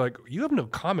person's gonna be like, you have no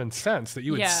common sense that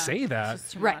you would say that.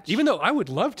 Right. Even though I would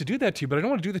love to do that to you, but I don't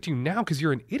want to do that to you now because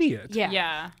you're an idiot. Yeah.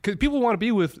 Yeah. Because people want to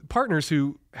be with partners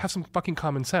who have some fucking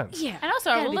common sense. Yeah. And also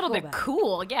are Gotta a be little cool bit about it.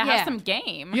 cool. Yeah, Yeah. have some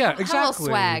game. Yeah, Have a exactly. little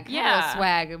swag. Yeah. Have a little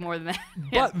swag more than that.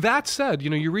 But that said,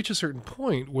 you reach a certain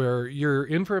point where you're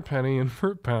in for a penny, in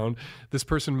for a pound. This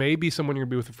person may be someone you're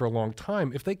going to be with for a long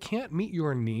time. If they can't meet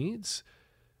your needs,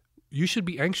 you should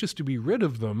be anxious to be rid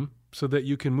of them so that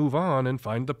you can move on and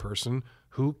find the person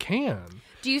who can.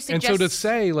 Do you And suggest... so to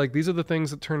say, like, these are the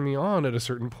things that turn me on at a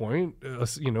certain point,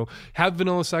 have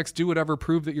vanilla sex, do whatever,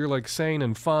 prove that you're, like, sane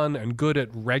and fun and good at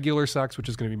regular sex, which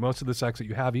is going to be most of the sex that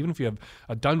you have. Even if you have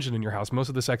a dungeon in your house, most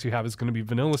of the sex you have is going to be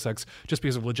vanilla sex just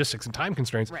because of logistics and time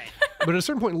constraints. Right. But at a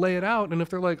certain point, lay it out. And if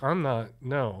they're like, I'm not,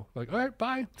 no. Like, all right,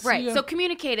 bye. See Right. ya. So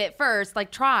communicate it first,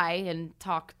 like try and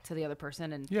talk to the other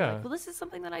person and be Yeah. like, well, this is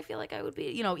something that I feel like I would be,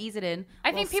 ease it in.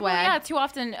 I think people, swag. too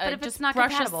often But if it's just not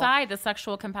brush compatible- aside the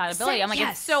sexual compatibility. I'm like,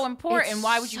 Yes. it's so important. It's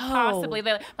Why would you so- possibly?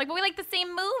 Like, but we like the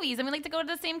same movies and we like to go to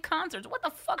the same concerts. What the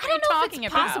fuck I are you don't know if talking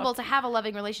it's about? possible to have a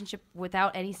loving relationship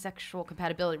without any sexual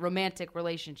compatibility, romantic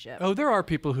relationship. Oh, there are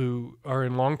people who are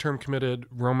in long-term committed,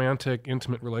 romantic,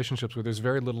 intimate relationships where there's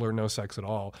very little or no sex at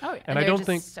all. Oh, yeah. And they're I don't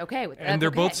think just okay with that. and they're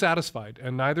That's both okay. satisfied,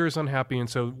 and neither is unhappy. And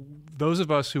so those of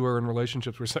us who are in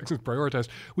relationships where sex is prioritized,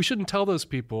 we shouldn't tell those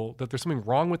people that there's something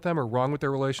wrong with them or wrong with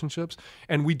their relationships.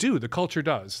 And we do. The culture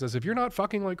does. It says if you're not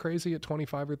fucking like crazy at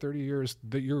 25 or 30 years,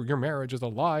 that your marriage is a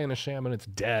lie and a sham and it's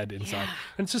dead inside.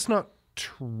 And it's just not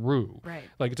true. Right.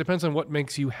 Like, it depends on what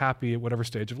makes you happy at whatever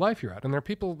stage of life you're at. And there are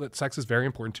people that sex is very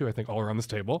important to, I think, all around this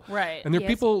table. Right. And there are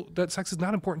people that sex is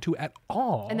not important to at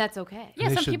all. And that's okay.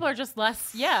 Yeah, some people are just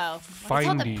less, It's all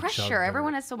find the each pressure. other.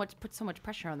 Everyone has put so much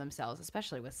pressure on themselves,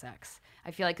 especially with sex. I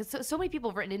feel like, because so many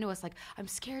people have written into us like, I'm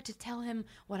scared to tell him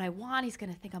what I want. He's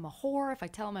going to think I'm a whore if I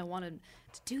tell him I wanted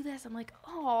to do this. I'm like,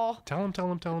 oh. Tell him.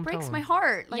 Breaks my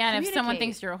heart. Like, and if someone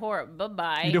thinks you're a whore,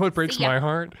 bye-bye. You know what breaks my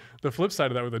heart? The flip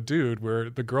side of that with a dude, where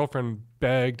the girlfriend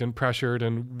begged and pressured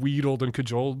and wheedled and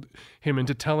cajoled him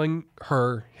into telling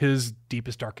her his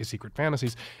deepest, darkest secret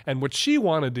fantasies. And what she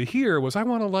wanted to hear was, I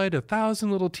want to light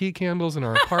 1,000 little tea candles in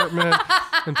our apartment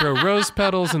and throw rose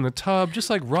petals in the tub, just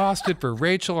like Ross did for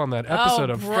Rachel on that episode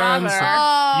of Friends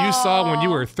that you saw when you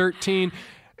were 13.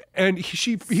 And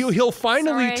he'll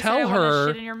finally tell her,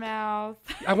 shit in your mouth.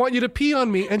 I want you to pee on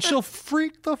me, and she'll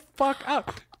freak the fuck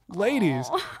out. Ladies,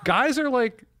 guys are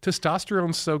like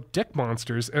testosterone-soaked dick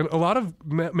monsters, and a lot of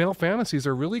male fantasies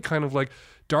are really kind of like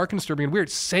dark and disturbing and weird.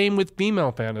 Same with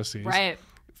female fantasies. Right.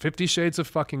 50 Shades of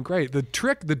fucking great. The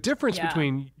difference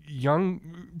between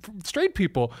young straight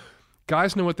people,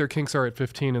 guys know what their kinks are at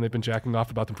 15 and they've been jacking off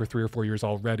about them for 3 or 4 years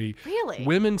already. Really?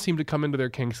 Women seem to come into their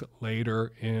kinks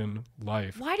later in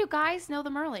life. Why do guys know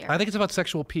them earlier? I think it's about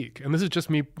sexual peak. And this is just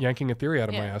me yanking a theory out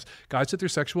of my ass. Guys hit their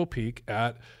sexual peak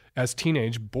as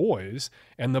teenage boys,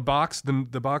 and the box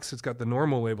that's got the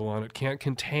normal label on it can't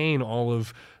contain all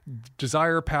of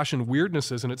desire, passion,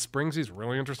 weirdnesses, and it springs these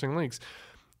really interesting links.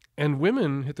 And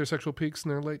women hit their sexual peaks in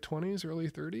their late 20s, early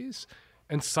 30s.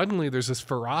 And suddenly there's this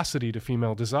ferocity to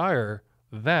female desire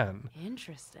then.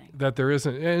 Interesting. That there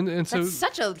isn't. And so that's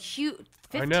such a huge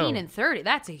 15 and 30.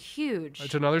 That's a huge.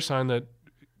 It's another sign that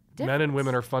men and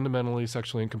women are fundamentally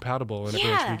sexually incompatible and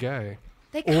everyone should be gay.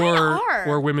 They kind of are.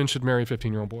 Or women should marry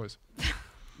 15-year-old boys.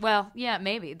 Well, yeah,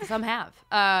 maybe. Some have.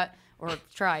 Or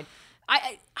tried.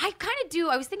 I kind of do.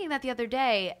 I was thinking that the other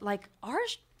day. Like, are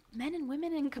men and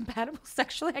women incompatible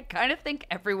sexually? I kind of think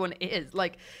everyone is.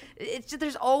 Like, it's just,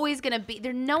 there's always going to be,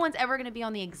 no one's ever going to be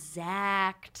on the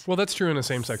exact. Well, that's true in a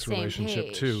same-sex relationship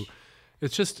page. too.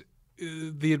 It's just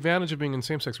the advantage of being in a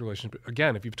same-sex relationship.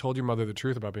 Again, if you've told your mother the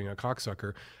truth about being a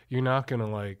cocksucker, you're not going to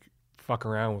like fuck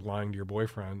around with lying to your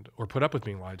boyfriend or put up with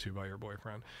being lied to by your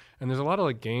boyfriend. And there's a lot of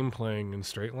like game playing in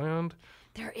straight land.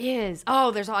 There is.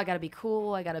 Oh, there's all. I gotta be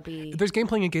cool. I gotta be. There's game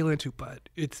playing in gay land too, but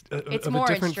it's more a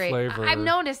different straight. flavor. I've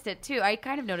noticed it too. I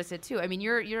kind of noticed it too. I mean,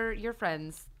 your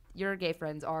friends, your gay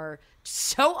friends are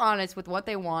so honest with what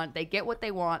they want. They get what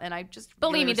they want, and I just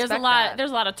believe me. There's There's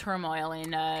a lot of turmoil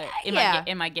in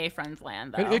my gay friends'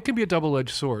 land. Though It can be a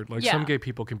double-edged sword. Like Yeah. some gay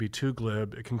people can be too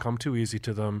glib. It can come too easy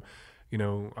to them. You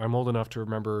know, I'm old enough to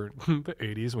remember the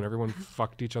 80s when everyone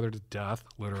fucked each other to death,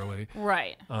 literally.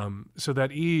 right. So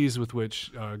that ease with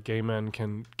which gay men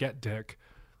can get dick,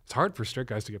 it's hard for straight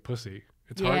guys to get pussy.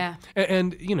 It's Yeah. hard.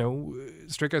 And you know,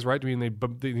 straight guys write to me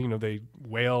and they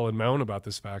wail and moan about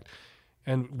this fact.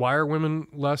 And why are women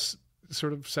less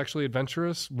sort of sexually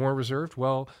adventurous, more reserved?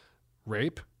 Well,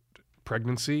 rape,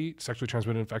 pregnancy, sexually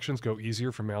transmitted infections go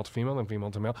easier from male to female than female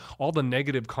to male. All the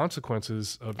negative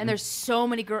consequences of... And there's so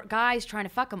many guys trying to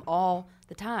fuck them all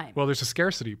the time. Well, there's a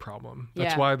scarcity problem.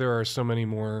 That's Yeah. why there are so many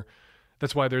more...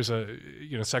 That's why there's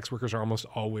sex workers are almost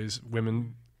always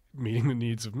women meeting the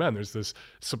needs of men. There's this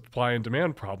supply and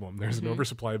demand problem. There's an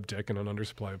oversupply of dick and an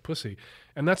undersupply of pussy.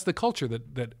 And that's the culture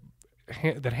that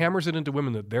hammers it into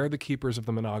women that they're the keepers of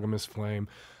the monogamous flame.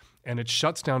 And it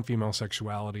shuts down female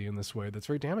sexuality in this way that's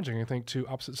very damaging, I think, to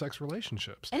opposite sex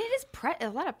relationships. And it is a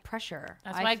lot of pressure.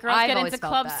 That's why girls I've get always into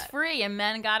felt clubs that. free and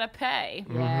men gotta pay.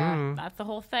 Yeah. That's the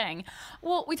whole thing.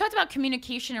 Well, we talked about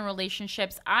communication in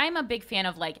relationships. I'm a big fan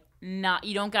of like,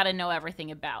 you don't got to know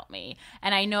everything about me.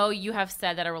 And I know you have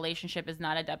said that a relationship is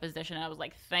not a deposition. And I was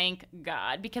like, thank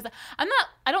God, because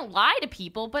I don't lie to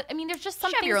people, but I mean, there's just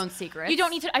something. You have your own secrets. You don't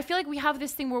need to. I feel like we have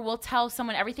this thing where we'll tell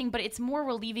someone everything, but it's more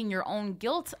relieving your own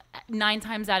guilt 9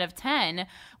 times out of 10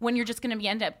 when you're just going to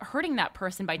end up hurting that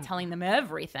person by telling them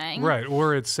everything. Right.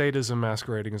 Or it's sadism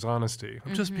masquerading as honesty.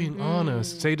 I'm just being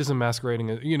honest. Sadism masquerading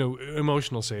as,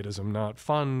 emotional sadism, not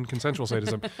fun, consensual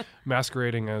sadism,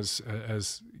 masquerading as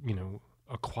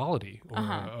a quality or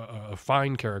a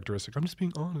fine characteristic. I'm just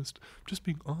being honest. I'm just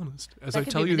being honest. As I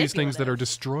tell you these things that are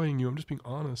destroying you, I'm just being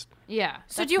honest. Yeah.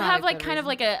 So do you have like kind of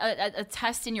like a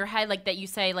test in your head, like that you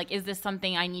say, like, is this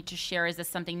something I need to share? Is this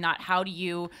something not? How do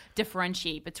you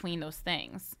differentiate between those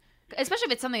things? Especially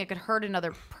if it's something that could hurt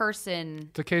another person.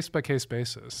 It's a case-by-case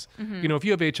basis. If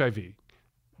you have HIV,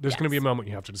 there's going to be a moment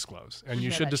you have to disclose. And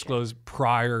you should disclose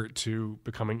prior to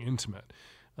becoming intimate.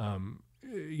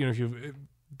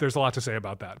 There's a lot to say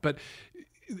about that.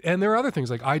 And there are other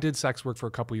things, like I did sex work for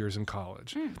a couple years in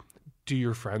college. do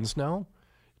your friends know?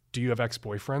 Do you have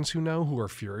ex-boyfriends who know, who are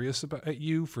furious at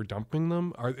you for dumping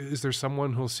them? Is there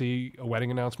someone who'll see a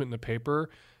wedding announcement in the paper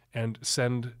and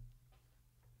send,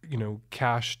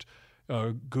 cached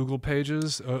Google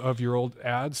pages of your old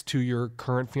ads to your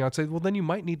current fiance? Well, then you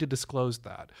might need to disclose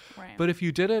that. Right. But if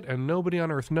you did it and nobody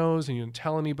on earth knows and you didn't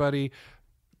tell anybody,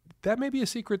 that may be a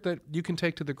secret that you can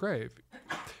take to the grave.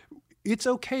 It's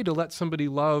okay to let somebody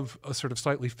love a sort of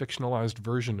slightly fictionalized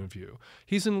version of you.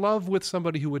 He's in love with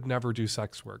somebody who would never do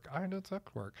sex work. I did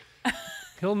sex work.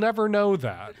 He'll never know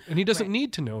that. And he doesn't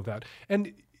need to know that.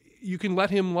 And you can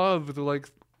let him love the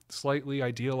slightly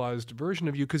idealized version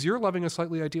of you because you're loving a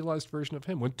slightly idealized version of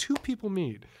him. When two people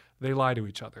meet, they lie to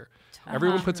each other.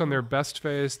 Everyone puts on their best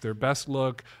face, their best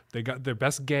look, they got their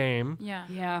best game. Yeah.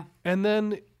 Yeah. And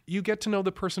then you get to know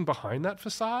the person behind that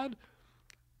facade,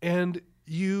 and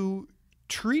you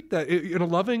treat that in a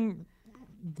loving,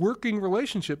 working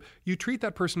relationship. You treat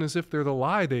that person as if they're the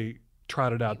lie they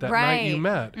trotted out that night you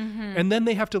met. Mm-hmm. And then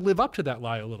they have to live up to that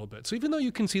lie a little bit. So even though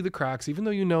you can see the cracks, even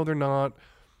though you know they're not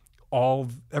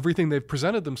everything they've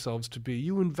presented themselves to be,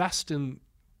 you invest in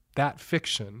that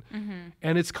fiction. Mm-hmm.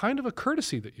 And it's kind of a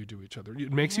courtesy that you do each other.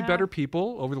 It makes you better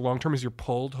people over the long term as you're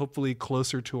pulled, hopefully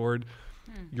closer toward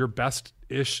your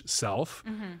best-ish self.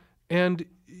 Mm-hmm. And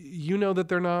you know that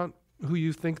they're not who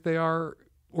you think they are,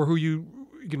 or who you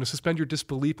suspend your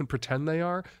disbelief and pretend they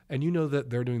are, and you know that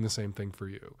they're doing the same thing for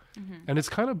you. Mm-hmm. And it's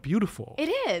kind of beautiful.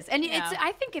 It is. And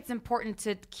I think it's important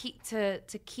to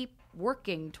keep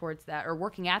working towards that, or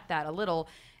working at that a little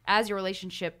as your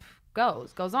relationship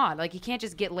goes on. Like, you can't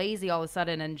just get lazy all of a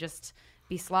sudden and just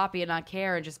be sloppy and not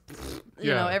care and just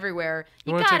everywhere.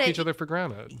 You want to take each other for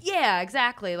granted. Yeah,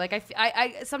 exactly. Like,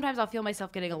 I sometimes I'll feel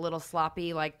myself getting a little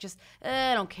sloppy, like, just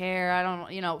I don't care, I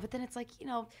don't, but then it's like,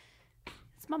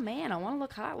 it's my man, I want to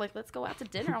look hot, like, let's go out to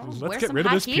dinner, I want to wear some high heels. Let's get rid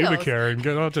of this pubic hair and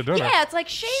get out to dinner. Yeah, it's like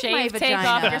shave my vagina. Take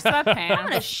off your sweatpants. I'm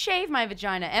gonna shave my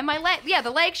vagina and my leg. Yeah, the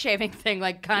leg shaving thing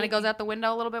kind of goes out the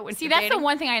window a little bit when that's dating. The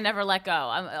one thing I never let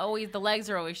go. The legs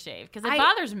are always shaved because it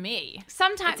bothers me.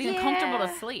 Sometimes it's uncomfortable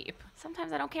to sleep.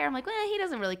 Sometimes I don't care. I'm like, well, he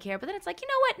doesn't really care. But then it's like, you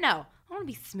know what? No, I want to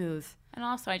be smooth. And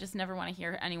also, I just never want to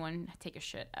hear anyone take a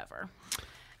shit ever.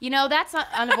 That's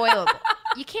unavoidable.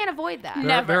 You can't avoid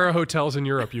that. There are hotels in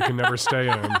Europe you can never stay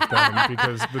in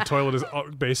because the toilet is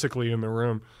basically in the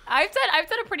room. I've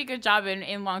done a pretty good job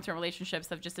in long-term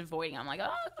relationships of just avoiding. I'm like,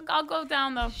 I'll go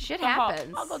down the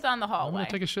happens. I'll go down the hallway. I'm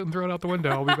gonna take a shit and throw it out the window.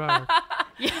 I'll be back.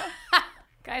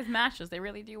 Guys, matches, they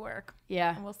really do work.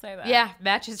 Yeah. I will say that. Yeah,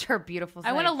 matches are beautiful.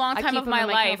 I went a long time of my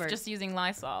life just using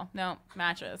Lysol. No,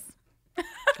 matches.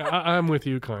 I'm with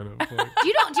you, kind of. Do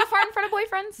you fart in front of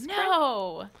boyfriends?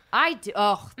 No. I do.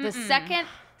 Oh, the second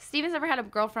Steven's ever had a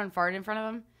girlfriend fart in front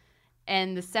of him,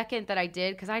 and the second that I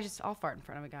did, because I'll fart in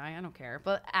front of a guy, I don't care.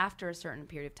 But after a certain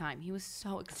period of time, he was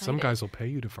so excited. Some guys will pay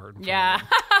you to fart in front of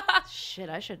them. Shit,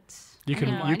 I should. You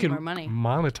can more money.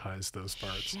 Monetize those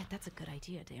farts. Shit, that's a good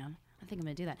idea, Dan. I think I'm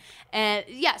gonna do that. And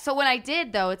yeah, so when I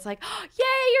did though, it's like, oh,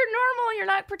 yay, you're normal. You're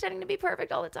not pretending to be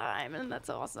perfect all the time, and that's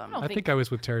awesome. I think I was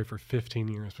with Terry for 15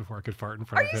 years before I could fart in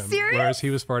front of him. Are you serious? Whereas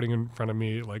he was farting in front of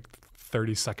me like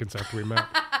 30 seconds after we met.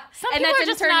 Some people are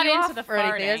just not into the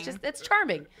farting. It's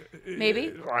charming.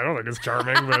 Maybe. I don't think it's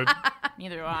charming, but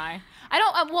neither do I. I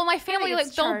don't. Well, my family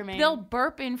they'll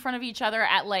burp in front of each other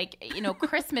at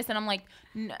Christmas, and I'm like,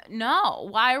 no.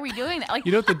 Why are we doing that? Like,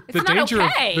 the danger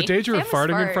of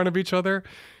farting in front of each other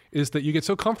is that you get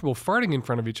so comfortable farting in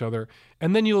front of each other,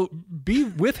 and then you'll be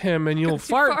with him and you'll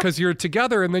fart because you're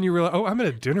together, and then you realize, oh, I'm at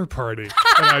a dinner party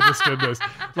and I just did this.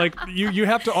 Like, you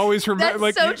have to always remember.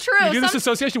 That's so true. You do this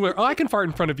association where, I can fart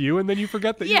in front of you, and then you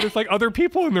forget that there's other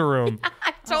people in the room.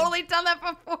 I've totally done that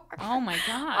before. Oh my gosh.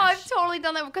 Oh, I've totally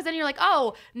done that because then you're like,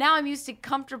 oh, now I'm used to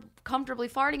comfortably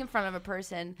farting in front of a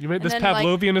person. You made this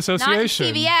Pavlovian association.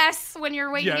 Not CVS when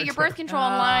you're waiting to get your birth control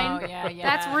in line. Yeah.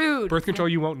 That's rude. Birth control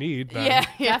you won't need. Then.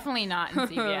 Yeah. Definitely not in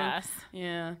CVS.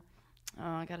 Yeah.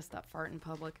 Oh, I gotta stop farting in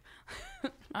public.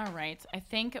 All right. I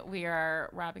think we are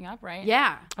wrapping up, right?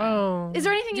 Yeah. Oh. Is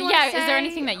there anything you want to say? Is there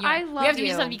anything that you I love we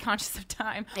just have to be conscious of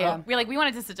time. Yeah. We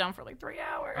wanted to sit down for 3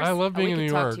 hours. I love being in New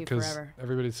York because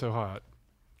everybody's so hot.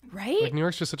 Right? Like, New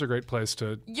York's just such a great place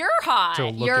to. You're hot.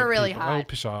 You're really people. hot. Oh,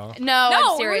 pshaw. No,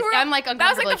 I'm serious. I'm like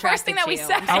uncomfortably that was the first thing that we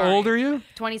said. How old are you?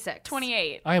 26.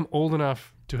 28. I am old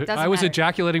enough to. Doesn't I was matter.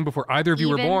 ejaculating before either of you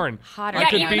were born. Hotter. I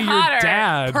could be your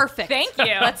dad. Perfect. Thank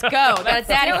you. Let's go. That's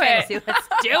daddy fantasy. Let's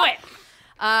do it.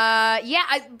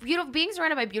 Being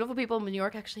surrounded by beautiful people in New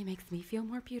York actually makes me feel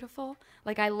more beautiful.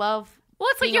 Like, I love Well,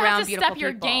 it's like being you around have to beautiful step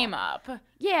your people. game up.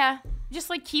 Yeah. Just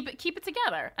like keep it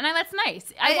together, and that's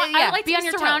nice. Yeah, I like be to on be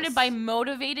your surrounded toes. by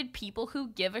motivated people who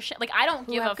give a shit. Like I don't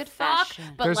give have a good fuck, fashion.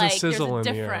 but There's a like sizzle there's a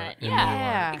in the air different, in New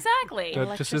Yeah. York. exactly.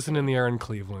 That just isn't in the air in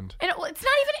Cleveland. And it's not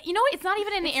even, you know what? It's not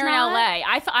even in the air in not?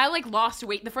 LA. I like lost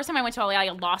weight. The first time I went to LA, I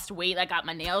lost weight. I got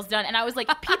my nails done. And I was like,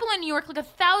 people in New York look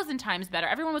 1,000 times better.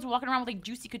 Everyone was walking around with like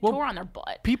Juicy Couture on their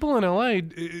butt. People in LA,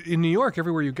 in New York,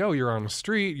 everywhere you go, you're on the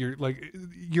street.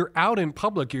 You're out in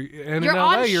public. And You're in LA,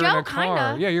 on you're in show, a car.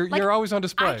 kinda. Yeah, you're always on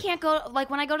display. I can't go, like,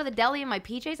 when I go to the deli in my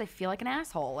PJs, I feel like an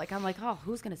asshole. Like, I'm like, oh,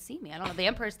 who's going to see me? I don't know. The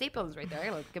Empire State Building's right there. I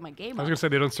got to get my game I was up. gonna say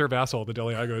they don't serve asshole at the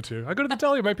deli I go to. I go to the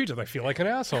deli in my peaches. I feel like an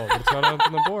asshole, but it's not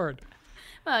on the board.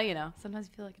 Well, you know, sometimes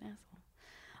you feel like an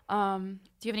asshole.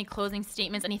 Do you have any closing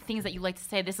statements? Any things that you like to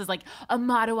say? This is like a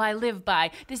motto I live by.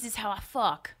 This is how I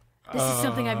fuck. This is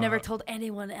something I've never told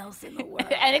anyone else in the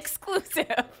world. And exclusive.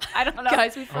 I don't know.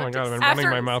 Guys, we Oh my fucked god, I've been After-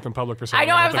 running my mouth in public for so I long.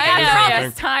 know. I was think like, there's after all something.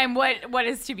 this time, what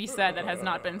is to be said that has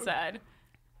not been said?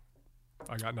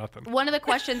 I got nothing. One of the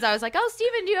questions I was like, oh,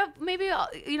 Steven, do you have maybe,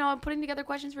 I'm putting together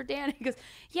questions for Dan. He goes,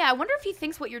 yeah, I wonder if he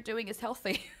thinks what you're doing is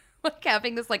healthy. Like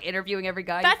having this, like interviewing every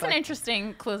guy. That's an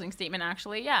interesting closing statement,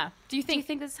 actually. Yeah. Do you Do you think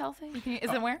think this is healthy?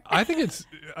 is it where? I think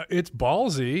it's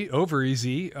ballsy, over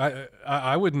easy.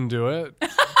 I wouldn't do it.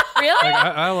 Really?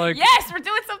 I like. Yes, we're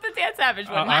doing something Dan Savage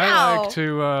would. I Wow. like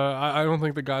to. I don't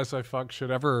think the guys I fuck should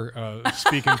ever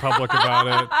speak in public about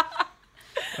it.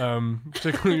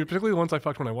 Particularly the ones I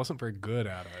fucked when I wasn't very good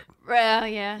at it. Well,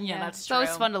 yeah. that's It's always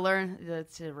true. fun to learn,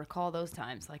 to recall those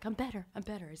times. Like, I'm better,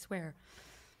 I swear.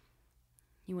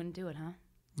 You wouldn't do it, huh?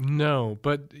 No,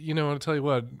 but I'll tell you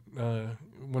what.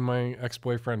 When my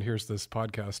ex-boyfriend hears this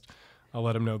podcast, I'll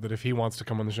let him know that if he wants to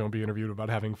come on the show and be interviewed about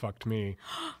having fucked me,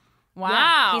 Wow.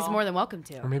 Yeah, he's more than welcome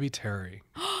to. or maybe Terry.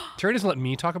 Terry doesn't let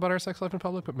me talk about our sex life in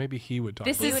public, but maybe he would talk.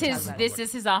 This about is it in his. public. This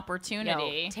is his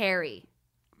opportunity. Yo, Terry,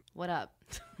 what up?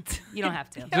 You don't have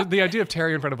to. The idea of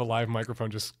Terry in front of a live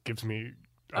microphone just gives me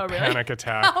a really? panic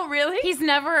attack. Oh, really? He's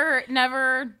never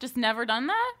done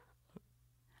that.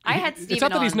 I had Steven It's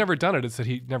not that he's on. never done it; it's that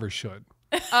he never should.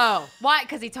 Oh, why?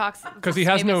 Because he talks. Because he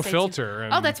has no filter.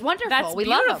 And Oh, that's wonderful. That's we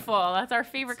beautiful. love him. That's our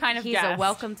favorite kind of He's guest. a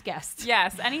welcomed guest.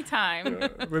 Yes, anytime.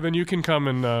 But then you can come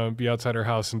and be outside her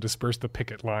house and disperse the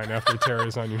picket line after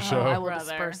Terry's on your show. I will Brother.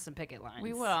 disperse some picket lines.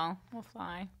 We will. We'll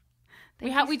fly.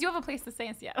 Thank We do have a place to stay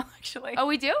in Seattle, actually. Oh,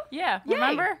 we do? yeah. Yay.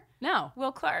 Remember No.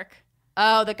 Will Clark?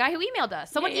 Oh, the guy who emailed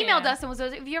us. Someone Yeah. emailed us and was,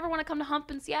 if you ever want to come to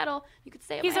Hump in Seattle, you could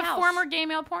stay at He's my a house. former gay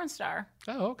male porn star.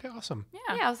 Oh, okay, awesome.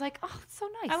 Yeah. Yeah, I was like, oh, it's so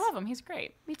nice. I love him. He's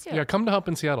great. Me too. Yeah, come to Hump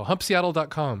in Seattle.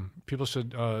 HumpSeattle.com. People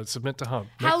should submit to Hump.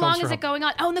 Make How films long for is it Hump. going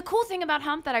on? Oh, and the cool thing about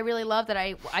Hump that I really love that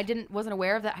I wasn't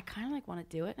aware of that I kind of like want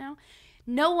to do it now.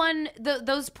 No one,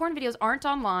 those porn videos aren't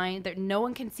online. That no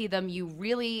one can see them. You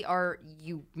really are.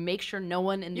 You make sure no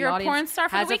one in the You're a audience porn star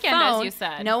for the has a weekend, as phone. you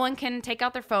said. No one can take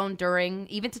out their phone during,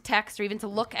 even to text or even to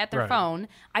look at their Right. phone.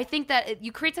 I think that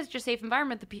you create such a safe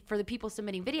environment for the people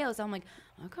submitting videos. I'm like,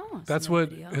 okay, That's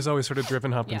what has always sort of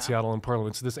driven Hump Yeah. in Seattle and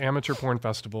Portland. It's this amateur porn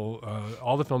festival.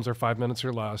 All the films are 5 minutes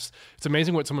or less. It's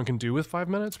amazing what someone can do with 5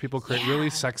 minutes. People create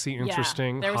really sexy,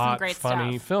 interesting, there was some hot, great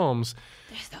funny stuff. films.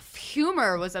 The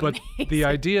humor was But amazing. the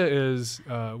idea is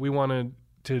we wanted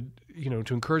to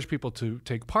encourage people to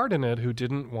take part in it who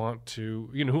didn't want to,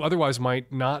 who otherwise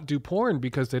might not do porn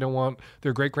because they don't want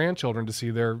their great-grandchildren to see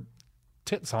their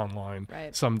tits online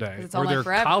Right. someday, 'Cause it's or online their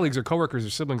forever. colleagues or coworkers or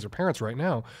siblings or parents right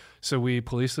now. So we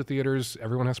police the theaters.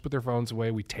 Everyone has to put their phones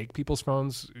away. We take people's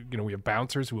phones. We have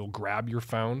bouncers who will grab your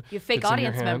phone. You have fake that's in your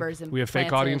audience hand. members We have fake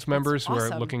implanted. audience That's members who are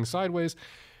awesome. looking sideways.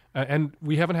 And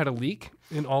we haven't had a leak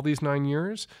in all these 9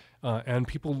 years. And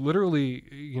people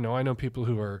literally, I know people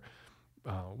who are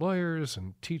lawyers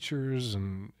and teachers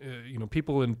and,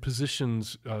 people in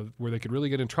positions where they could really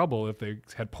get in trouble if they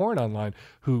had porn online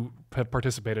who have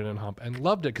participated in Hump and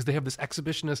loved it because they have this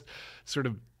exhibitionist sort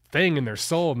of thing in their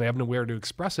soul and they have nowhere to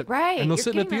express it. Right, And they'll you're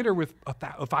sit in a getting theater with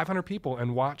 500 people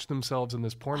and watch themselves in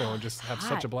this porno and just have such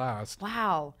hot. a blast.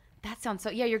 Wow. That sounds so.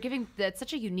 Yeah, you're giving that's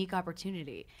such a unique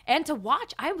opportunity. And to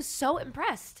watch, I was so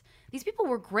impressed. These people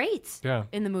were great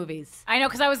in the movies. I know,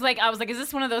 because I was like, is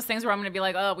this one of those things where I'm going to be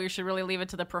like, oh, we should really leave it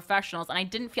to the professionals? And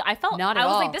I felt Not at I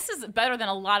was all. like, this is better than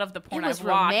a lot of the porn It was I've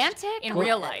watched romantic in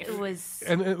real life. It was.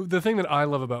 And the thing that I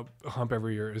love about Hump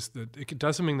every year is that it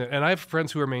does something that, and I have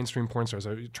friends who are mainstream porn stars.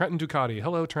 Trenton Ducati,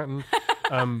 hello Trenton.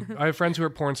 I have friends who are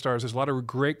porn stars. There's a lot of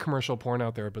great commercial porn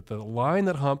out there, but the line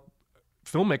that Hump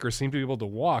filmmakers seem to be able to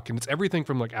walk, and it's everything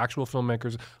from like actual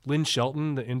filmmakers. Lynn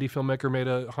Shelton, the indie filmmaker, made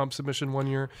a hump submission one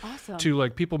year. Awesome. To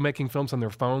like people making films on their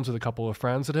phones with a couple of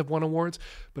friends that have won awards.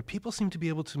 But people seem to be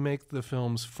able to make the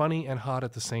films funny and hot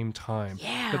at the same time.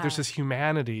 Yeah. That there's this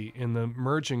humanity in the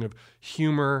merging of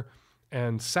humor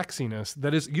and sexiness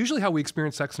that is usually how we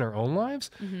experience sex in our own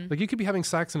lives. Like you could be having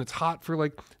sex and it's hot for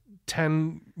like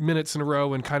 10 minutes in a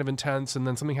row and kind of intense, and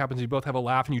then something happens, you both have a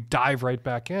laugh and you dive right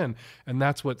back in. And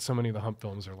that's what so many of the hump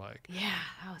films are like. Yeah,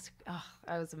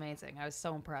 that was amazing. I was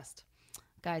so impressed.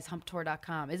 Guys,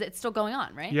 humptour.com. Is it still going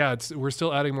on, right? Yeah, we're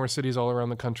still adding more cities all around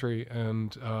the country.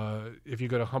 And if you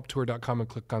go to humptour.com and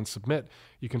click on submit,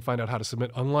 you can find out how to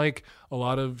submit. Unlike a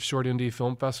lot of short indie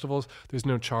film festivals, there's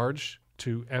no charge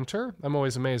to enter. I'm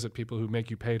always amazed at people who make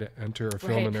you pay to enter a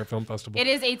film in their film festival. It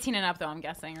is 18 and up, though, I'm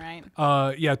guessing, right?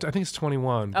 Yeah, I think it's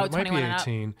 21. But it might be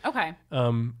 18. Okay.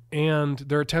 And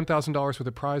there are $10,000 worth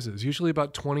of prizes. Usually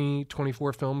about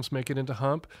 24 films make it into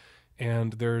Hump.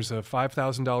 And there's a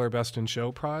 $5,000 Best in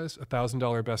Show prize, a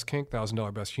 $1,000 Best Kink,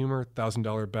 $1,000 Best Humor,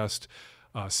 $1,000 Best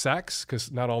Sex,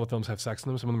 because not all the films have sex in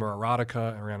them. Some of them are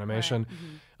erotica or animation,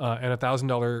 and a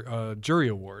 $1,000 jury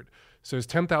award. So there's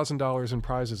 $10,000 in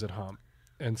prizes at Hump.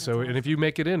 And so, awesome. And if you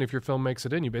make it in, if your film makes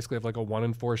it in, you basically have like a 1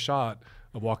 in 4 shot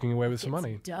of walking away with some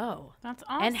money. Dope. That's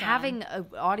awesome. And having an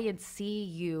audience see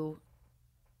you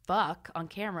fuck on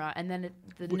camera, and then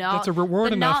that's a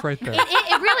reward enough right there.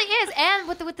 It really is. And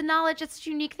with the knowledge, it's a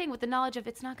unique thing. With the knowledge of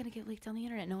it's not going to get leaked on the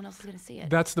internet. No one else is going to see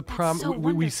it. That's the problem. So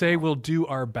we say we'll do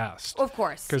our best. Of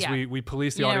course. Because we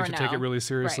police the audience to take it really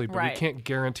seriously, but right. we can't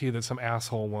guarantee that some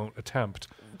asshole won't attempt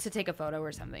to take a photo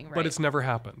or something, right? But it's never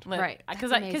happened. Right.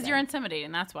 Because you're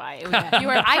intimidating, that's why. You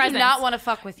were I do not want to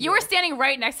fuck with you. You were standing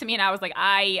right next to me, and I was like,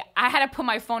 I had to put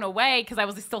my phone away because I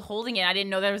was still holding it. I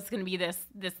didn't know there was going to be this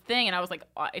thing, and I was like,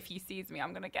 oh, if he sees me,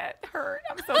 I'm going to get hurt.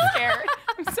 I'm so scared.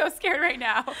 I'm so scared right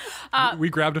now. We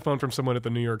grabbed a phone from someone at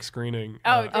the New York screening.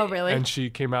 Oh, really? And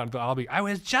she came out into the lobby. I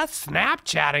was just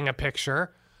Snapchatting a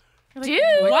picture. Like, dude,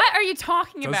 what are you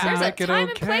talking about? There's a time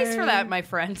and place for that, my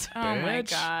friend. Oh my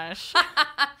gosh.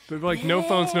 The like no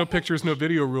phones, no pictures, no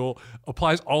video rule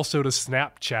applies also to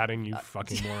Snapchatting, you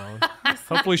fucking moron.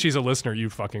 Hopefully she's a listener, you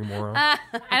fucking moron.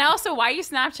 And also, why are you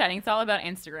Snapchatting? It's all about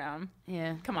Instagram.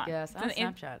 Yeah. Come on. Yes, I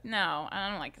Snapchat. No, I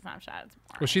don't like Snapchat. It's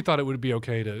boring. Well, she thought it would be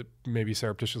okay to maybe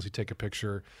surreptitiously take a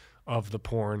picture of the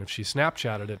porn if she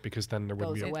Snapchatted it, because then there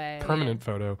wouldn't be a permanent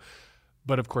photo.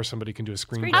 But of course, somebody can do a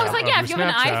screen grab. I was like, yeah, if you have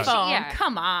an iPhone, Yeah.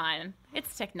 Come on.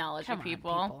 It's technology, people.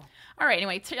 All right,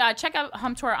 anyway, check out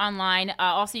Hump Tour online.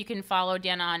 Also, you can follow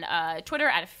Dan on Twitter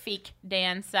at Fake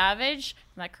Dan Savage.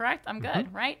 Is that correct? I'm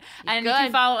good, right? And you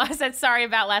can follow us at Sorry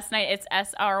About Last Night. It's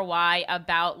SRY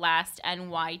About Last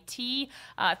NYT.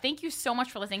 Thank you so much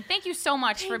for listening. Thank you so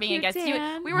much for being a guest.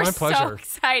 We were so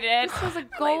excited. This was a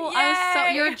goal.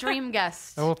 You're a dream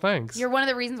guest. Oh, well, thanks. You're one of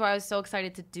the reasons why I was so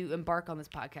excited to embark on this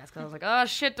podcast, because I was like, oh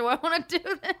shit, do I want to do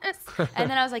this? And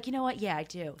then I was like, you know what? Yeah, I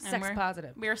do. Sex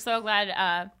positive. We are so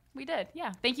glad we did.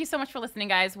 Yeah. Thank you so much for listening,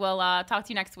 guys. We'll talk to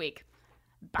you next week.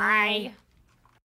 Bye.